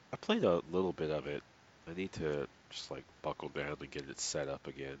 I played a little bit of it. I need to just like buckle down and get it set up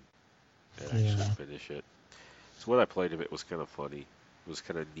again and actually finish it. So what I played of it was kind of funny. It was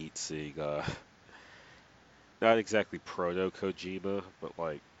kind of neat seeing not exactly proto Kojima, but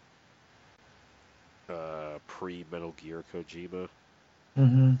like pre Metal Gear Kojima.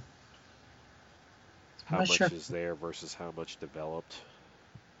 Mm-hmm. How much is there versus how much developed?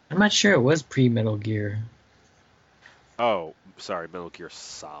 I'm not sure it was pre-Metal Gear. Oh, sorry, Metal Gear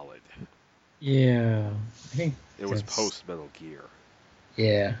Solid. Yeah, I think it was post Metal Gear.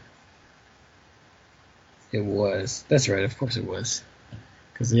 Yeah, it was. That's right. Of course it was,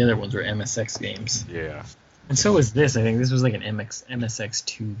 because the other ones were MSX games. Yeah. And so was this. I think this was like an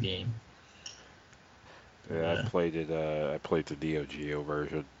MSX2 game. Yeah, I played it. I played the Neo Geo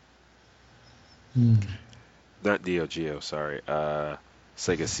version. Not Neo Geo, sorry.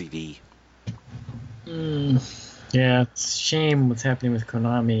 Sega CD. Yeah, it's a shame what's happening with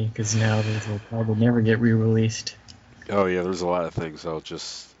Konami, because now those will probably never get re-released. Oh yeah, there's a lot of things that'll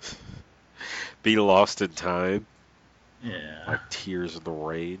just be lost in time. Yeah. Like Tears in the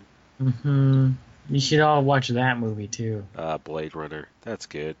Rain. Mm-hmm. You should all watch that movie too. Blade Runner. That's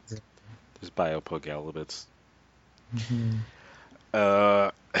good. There's biopunk elements. Mm-hmm.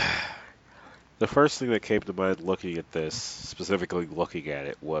 The first thing that came to mind looking at this, specifically looking at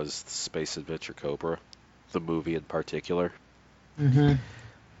it, was Space Adventure Cobra, the movie in particular. Mm-hmm.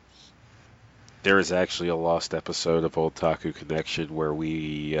 There is actually a lost episode of Old Taku Connection where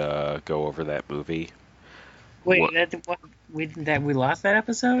we go over that movie. Wait, we lost that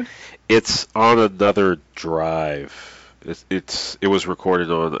episode? It's on another drive. It was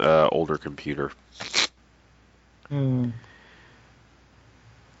recorded on an older computer. It's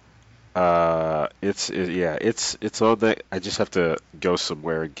on that. I just have to go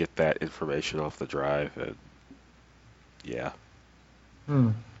somewhere and get that information off the drive, and yeah.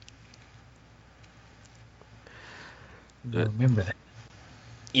 I remember that.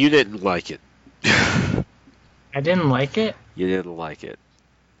 You didn't like it. I didn't like it? You didn't like it.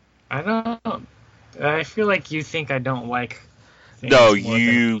 I don't. I feel like you think I don't like things. No,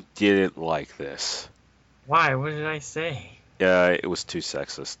 you didn't like this. Why? What did I say? It was too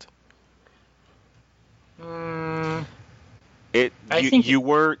sexist. I think you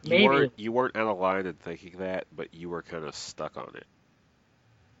weren't maybe. out of line in thinking that, but you were kind of stuck on it.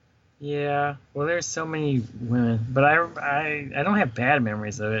 Yeah, well, there's so many women, but I don't have bad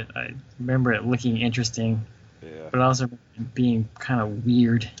memories of it. I remember it looking interesting, Yeah. but also being kind of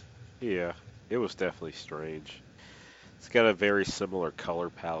weird. Yeah, it was definitely strange. It's got a very similar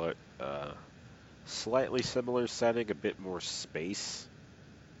color palette, slightly similar setting, a bit more space,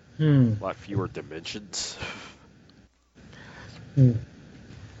 a lot fewer dimensions.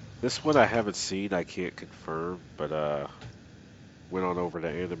 This one I haven't seen, I can't confirm, but went on over to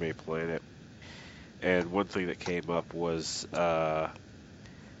Anime Planet, and one thing that came up was an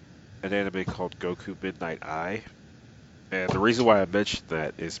anime called Goku Midnight Eye. And the reason why I mentioned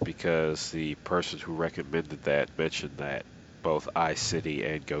that is because the person who recommended that mentioned that both Eye City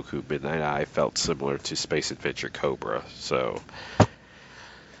and Goku Midnight Eye felt similar to Space Adventure Cobra. So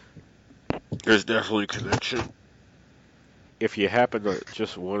there's definitely a connection. If you happen to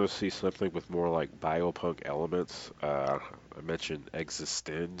just want to see something with more like biopunk elements, I mentioned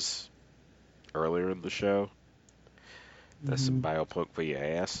Existenz earlier in the show. That's some biopunk for your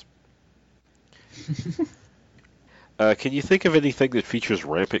ass. Can you think of anything that features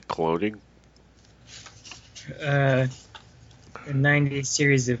rampant cloning? A 90s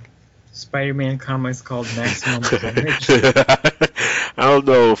series of Spider-Man comics called Maximum Carnage. I don't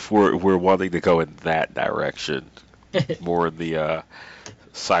know if we're wanting to go in that direction. More in the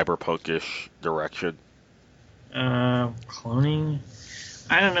cyberpunkish direction. Cloning?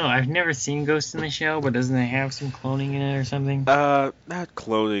 I don't know. I've never seen Ghost in the Shell, but doesn't it have some cloning in it or something? Not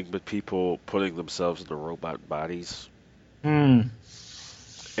cloning, but people putting themselves into robot bodies. Hmm.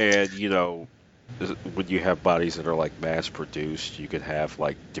 And, you know, when you have bodies that are like mass produced, you could have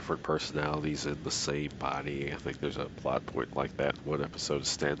like different personalities in the same body. I think there's a plot point like that in one episode of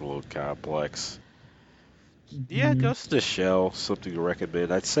Standalone Complex. Yeah, Ghost in the Shell, something to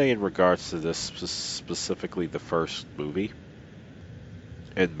recommend. I'd say in regards to this, specifically the first movie.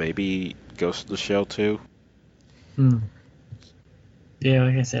 And maybe Ghost in the Shell too. Yeah,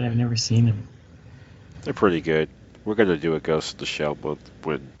 like I said, I've never seen them. They're pretty good. We're going to do a Ghost in the Shell month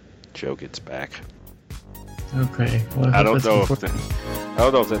when Joe gets back. Okay. Well, I don't know if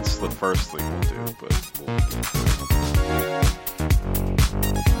that's the first thing we'll do, but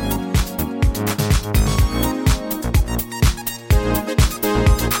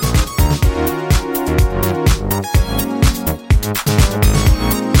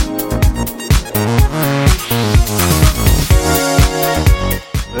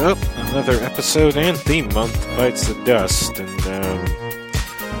Well, another episode and theme month bites the dust, and I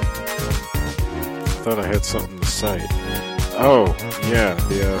thought I had something to say. Oh, yeah,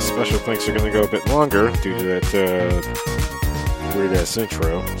 the special thanks are going to go a bit longer due to that weird-ass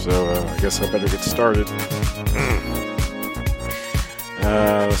intro, so I guess I better get started.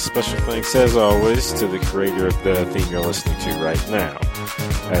 Special thanks, as always, to the creator of the theme you're listening to right now,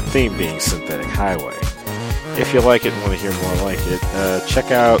 that theme being Synthetic Highway. If you like it and want to hear more like it,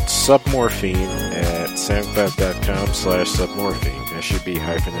 check out Submorphine at soundcloud.com/submorphine,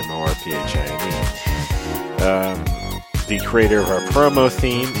 SUB-MORPHINE. The creator of our promo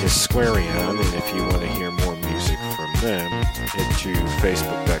theme is Squarion, and if you want to hear more music from them, head to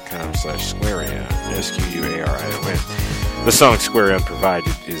facebook.com/Squarion, SQUARION. The song Squarion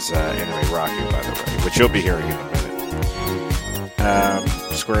provided is Anime Raku, by the way, which you'll be hearing in a minute.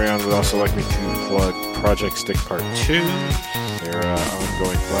 Squarion would also like me to plug Project Stick Part 2, their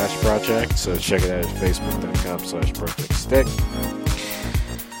ongoing Flash project, so check it out at facebook.com/ProjectStick.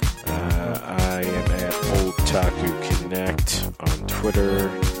 I am at Old Taku Connect on Twitter.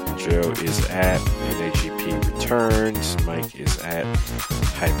 Joe is at NAGP Returns. Mike is at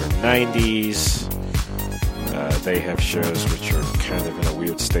Hyper90s. They have shows which are kind of in a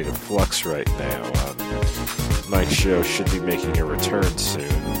weird state of flux right now. Mike's show should be making a return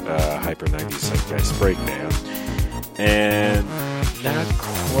soon, Hyper90s Zeitgeist Breakdown. And not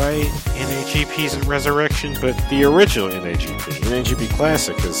quite NAGP's Resurrection, but the original NAGP. NAGP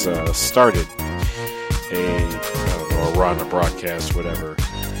Classic has started a run, a broadcast, whatever.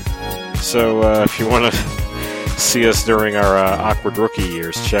 So if you want to see us during our awkward rookie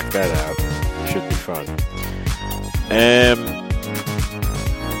years, check that out. Should be fun.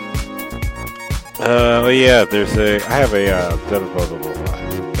 Yeah, I have an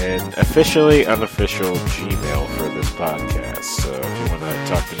officially unofficial Gmail for this podcast. So if you want to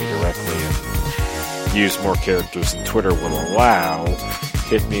talk to me directly and use more characters than Twitter will allow,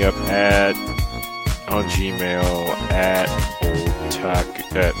 hit me up on Gmail at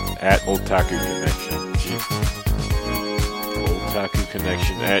Old Taku Connection.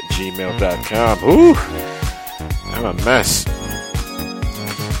 snazzyintroconnection@gmail.com. Ooh, I'm a mess.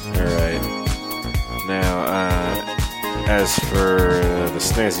 Alright. Now, as for the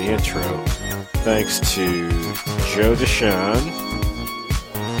snazzy intro, thanks to Joe Deshawn,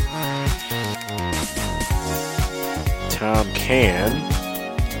 Tom Can,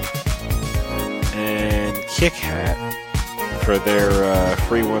 and Kick Hat for their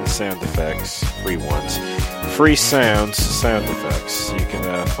free sound effects. Free sound effects. You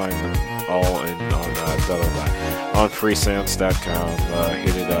can find them all on freesounds.com.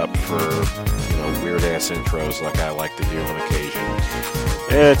 Hit it up for weird ass intros like I like to do on occasion.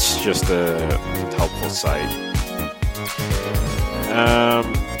 It's just a helpful site. Not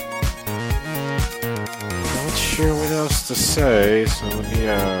sure what else to say, so let me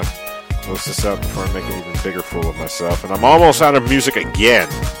close this up before I make an even bigger fool of myself. And I'm almost out of music again.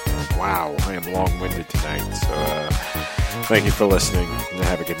 Wow, I am long-winded tonight. So thank you for listening, and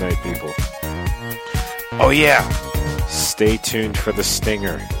have a good night, people. Oh yeah, stay tuned for the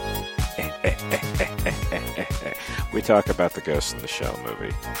stinger. We talk about the Ghost in the Shell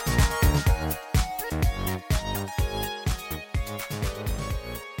movie.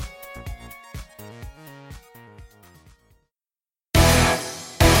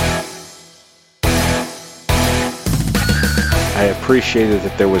 I appreciated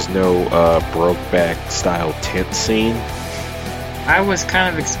that there was no Brokeback style tent scene. I was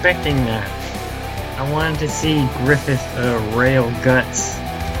kind of expecting that. I wanted to see Griffith rail Guts.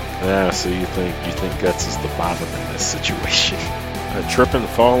 So you think Guts is the bottom in this situation? Trip and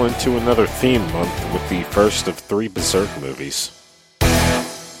fall into another theme month with the first of 3 Berserk movies.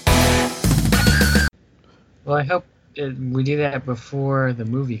 Well, I hope we do that before the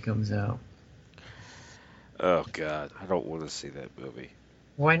movie comes out. Oh God, I don't want to see that movie.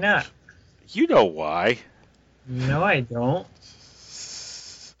 Why not? You know why. No, I don't.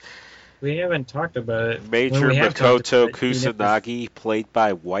 We haven't talked about it. Major Makoto Kusanagi, played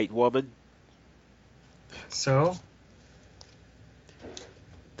by white woman. So?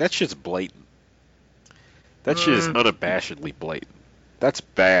 That shit's blatant. That shit is unabashedly blatant. That's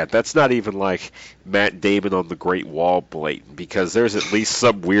bad. That's not even like Matt Damon on The Great Wall blatant, because there's at least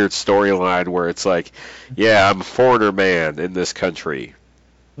some weird storyline where it's like, yeah, I'm a foreigner man in this country.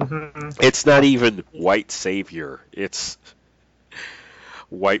 Mm-hmm. It's not even white savior. It's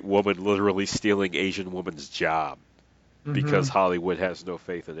white woman literally stealing Asian woman's job because Hollywood has no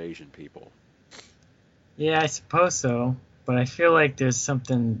faith in Asian people. Yeah, I suppose so. But I feel like there's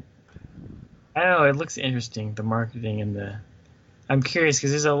something... I don't know, it looks interesting, the marketing and the... I'm curious,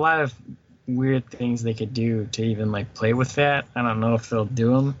 because there's a lot of weird things they could do to even, like, play with that. I don't know if they'll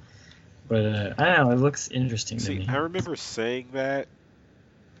do them. But, I don't know, it looks interesting to me. I remember saying that,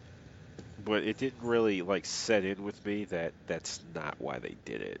 but it didn't really, like, set in with me that that's not why they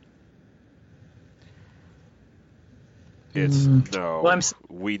did it. It's,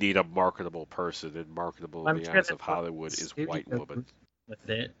 we need a marketable person, and marketable in the eyes of Hollywood is white woman.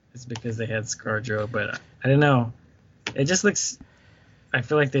 It's because they had ScarJo, but I don't know. It just looks... I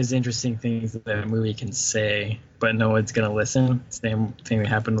feel like there's interesting things that a movie can say, but no one's going to listen. Same thing that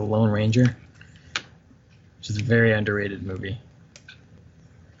happened to Lone Ranger, which is a very underrated movie.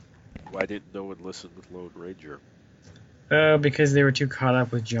 Why didn't no one listen with Lone Ranger? Because they were too caught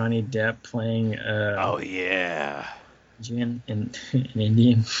up with Johnny Depp playing... oh, yeah. Indian.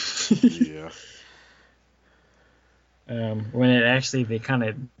 Indian. Yeah. When it actually, they kind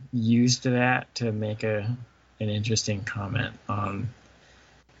of used that to make an interesting comment on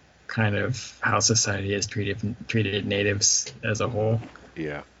kind of how society has treated natives as a whole.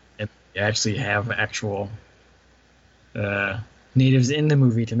 Yeah. And they actually have actual natives in the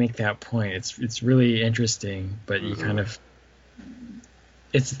movie to make that point. It's really interesting, but you kind of...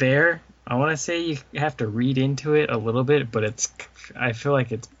 It's there. I want to say you have to read into it a little bit, but I feel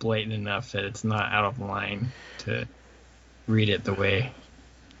like it's blatant enough that it's not out of line to read it the way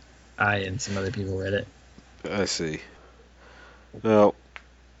I and some other people read it. I see. Well,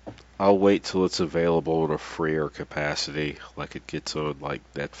 I'll wait till it's available in a freer capacity, like it gets on like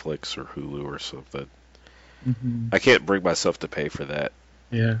Netflix or Hulu or something. Mm-hmm. I can't bring myself to pay for that.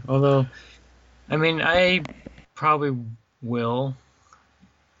 Yeah, although, I mean, I probably will,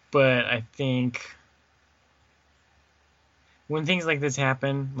 but I think when things like this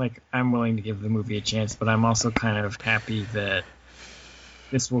happen, like, I'm willing to give the movie a chance, but I'm also kind of happy that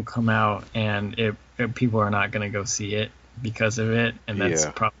this will come out and people are not going to go see it because of it, and that's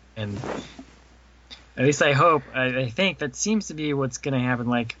and at least I hope, I think that seems to be what's going to happen.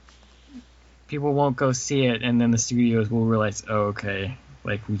 Like, people won't go see it, and then the studios will realize, oh, okay,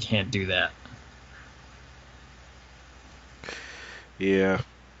 like, we can't do that. Yeah.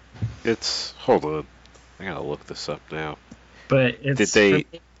 Hold on. I gotta look this up now. But it's Do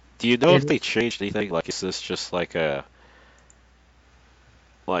you know if it- they changed anything? Like, is this just like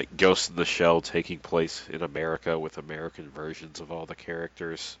Ghost in the Shell taking place in America with American versions of all the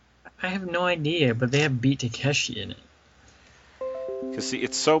characters? I have no idea, but they have Beat Takeshi in it. Because, see,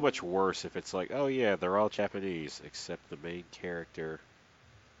 it's so much worse if it's like, oh yeah, they're all Japanese, except the main character.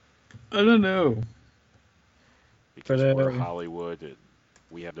 I don't know. Because But, we're Hollywood and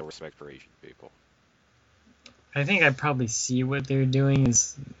we have no respect for Asian people. I think I probably see what they're doing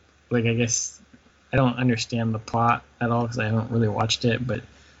is, like, I guess I don't understand the plot at all because I haven't really watched it, but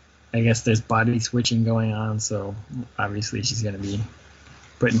I guess there's body switching going on, so obviously she's going to be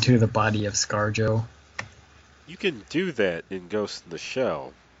put into the body of ScarJo. You can do that in Ghost in the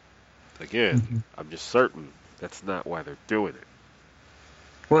Shell. Again, I'm just certain that's not why they're doing it.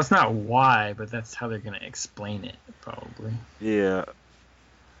 Well, it's not why, but that's how they're going to explain it, probably. Yeah.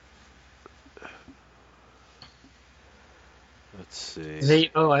 Let's see.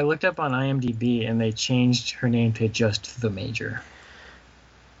 I looked up on IMDb, and they changed her name to just The Major.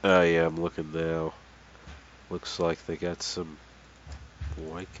 Oh yeah, I'm looking now. Looks like they got some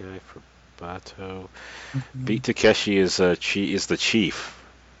white guy from Bato. Beat Takeshi is the chief.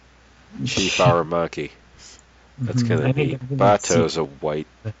 Chief Aramaki. That's kind of neat. Bato's a white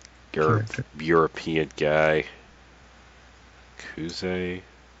European guy. Kuze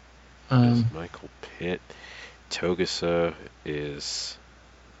is Michael Pitt. Togasa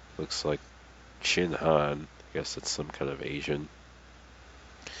looks like Shin Han. I guess it's some kind of Asian.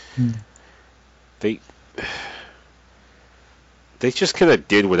 They just kind of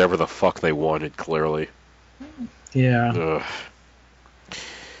did whatever the fuck they wanted, clearly. Yeah. Ugh.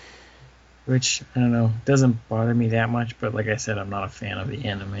 Which, I don't know, doesn't bother me that much, but like I said, I'm not a fan of the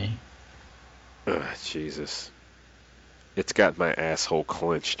anime. Ugh, Jesus. It's got my asshole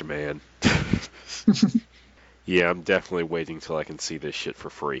clenched, man. Yeah, I'm definitely waiting till I can see this shit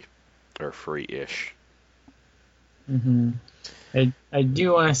for free. Or free-ish. I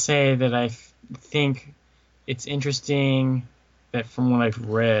do want to say that I think it's interesting that from what I've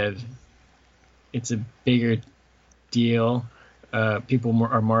read, it's a bigger deal. People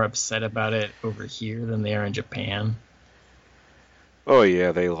are more upset about it over here than they are in Japan. Oh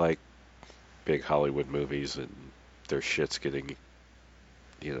yeah, they like big Hollywood movies and their shit's getting,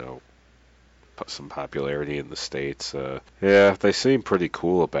 some popularity in the States. Yeah, they seem pretty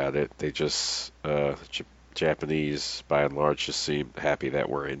cool about it. They just, Japanese, by and large, just seem happy that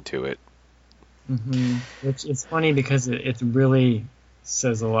we're into it. Which is funny because it really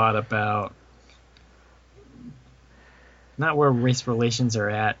says a lot about not where race relations are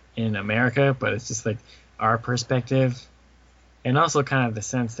at in America, but it's just like our perspective. And also kind of the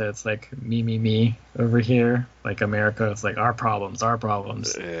sense that it's like me over here. Like America, it's like our problems.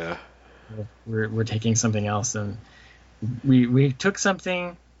 Yeah. We're taking something else, and we took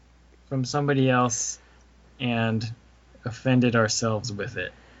something from somebody else and offended ourselves with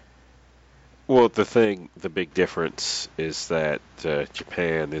it. Well, the big difference is that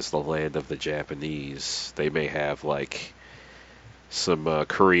Japan is the land of the Japanese. They may have like some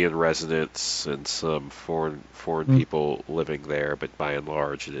Korean residents and some foreign people living there, but by and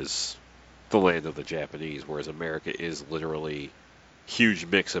large, it is the land of the Japanese. Whereas America is literally huge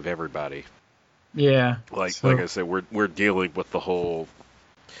mix of everybody. Yeah. Like I said, we're dealing with the whole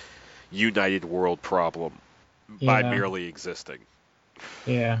united world problem by merely existing.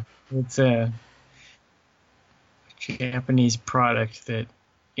 Yeah, it's a Japanese product that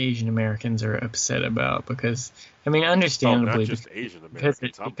Asian Americans are upset about because, I mean, understandably, not just Asian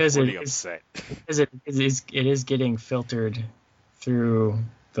Americans. I'm pretty upset. Because it is getting filtered through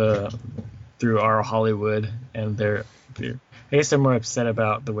our Hollywood, and I guess they're more upset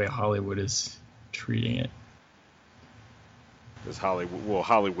about the way Hollywood is treating it. Because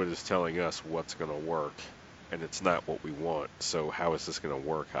Hollywood is telling us what's going to work, and it's not what we want. So how is this going to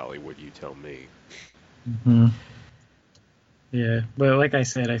work, Hollywood? You tell me. Yeah, but like I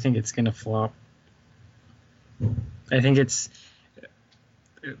said, I think it's going to flop. I think it's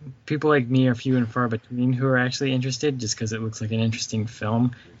people like me are few and far between who are actually interested, just because it looks like an interesting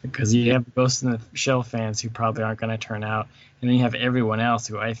film. Because you have Ghost in the Shell fans who probably aren't going to turn out, and then you have everyone else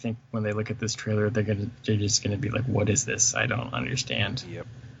who I think when they look at this trailer, they're just going to be like, "What is this? I don't understand." Yep.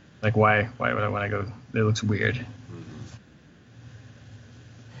 Like, why would I want to go? It looks weird.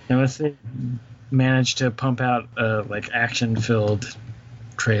 Unless they manage to pump out a action-filled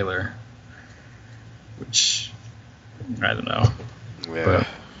trailer, which I don't know. Yeah. But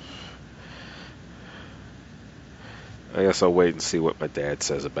I guess I'll wait and see what my dad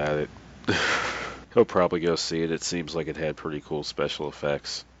says about it. He'll probably go see it. It seems like it had pretty cool special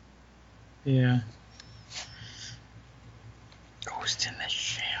effects. Yeah. Ghost in the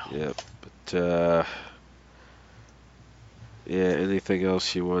Shell. Yep. But, yeah, anything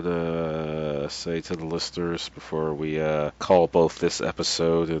else you want to say to the listeners before we call both this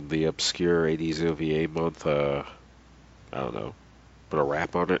episode and the obscure 80s OVA month, I don't know, put a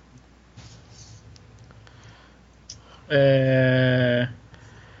wrap on it?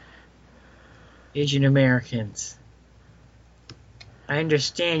 Asian Americans, I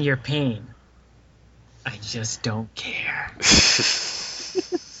understand your pain. I just don't care.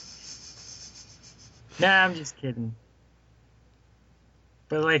 Nah, I'm just kidding.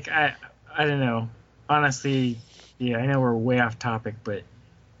 But like, I don't know. Honestly, yeah, I know we're way off topic, but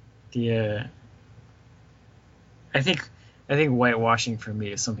I think whitewashing for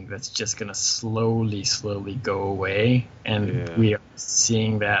me is something that's just gonna slowly go away, and we are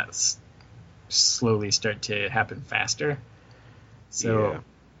seeing that slowly start to happen faster. So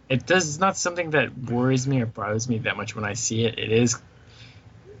it's not something that worries me or bothers me that much when I see it.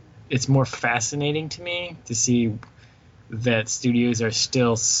 It's more fascinating to me to see that studios are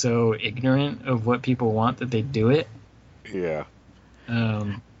still so ignorant of what people want that they do it. Yeah.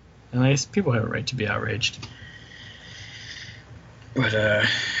 And I guess people have a right to be outraged. But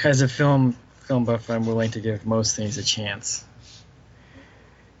as a film buff, I'm willing to give most things a chance.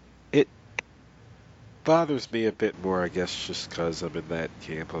 It bothers me a bit more, I guess, just because I'm in that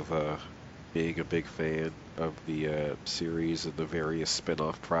camp of being a big fan of the series and the various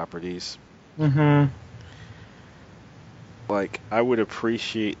spin-off properties. Mm-hmm. Like, I would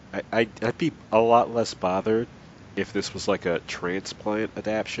appreciate... I'd be a lot less bothered if this was like a transplant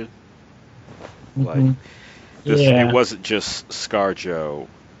adaptation. Mm-hmm. Like, it wasn't just ScarJo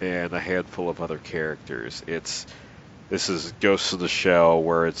and a handful of other characters. This is Ghost in the Shell,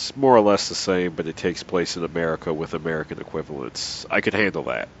 where it's more or less the same, but it takes place in America with American equivalents. I could handle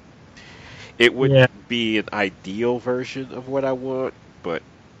that. It wouldn't be an ideal version of what I want, but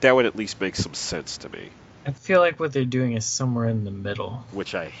that would at least make some sense to me. I feel like what they're doing is somewhere in the middle.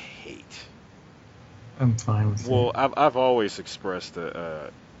 Which I hate. I'm fine with it. Well, I've always expressed a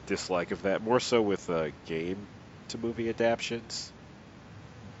dislike of that, more so with game-to-movie adaptations.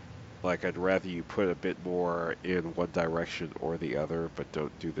 Like, I'd rather you put a bit more in one direction or the other, but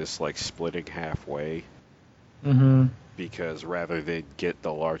don't do this, like, splitting halfway. Mm-hmm. Because rather than get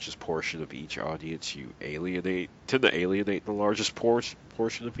the largest portion of each audience, you tend to alienate the largest portion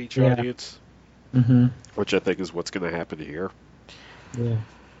of each audience. Mm-hmm. Which I think is what's going to happen here. Yeah.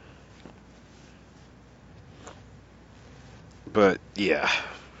 But, yeah.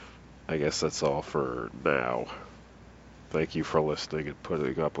 I guess that's all for now. Thank you for listening and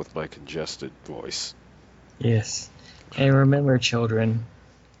putting up with my congested voice. Yes. And remember, children,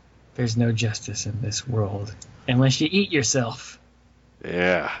 there's no justice in this world unless you eat yourself.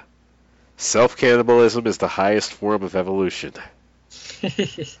 Yeah. Self-cannibalism is the highest form of evolution.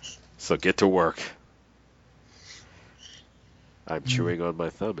 So get to work. I'm chewing on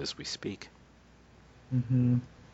my thumb as we speak. Mm-hmm.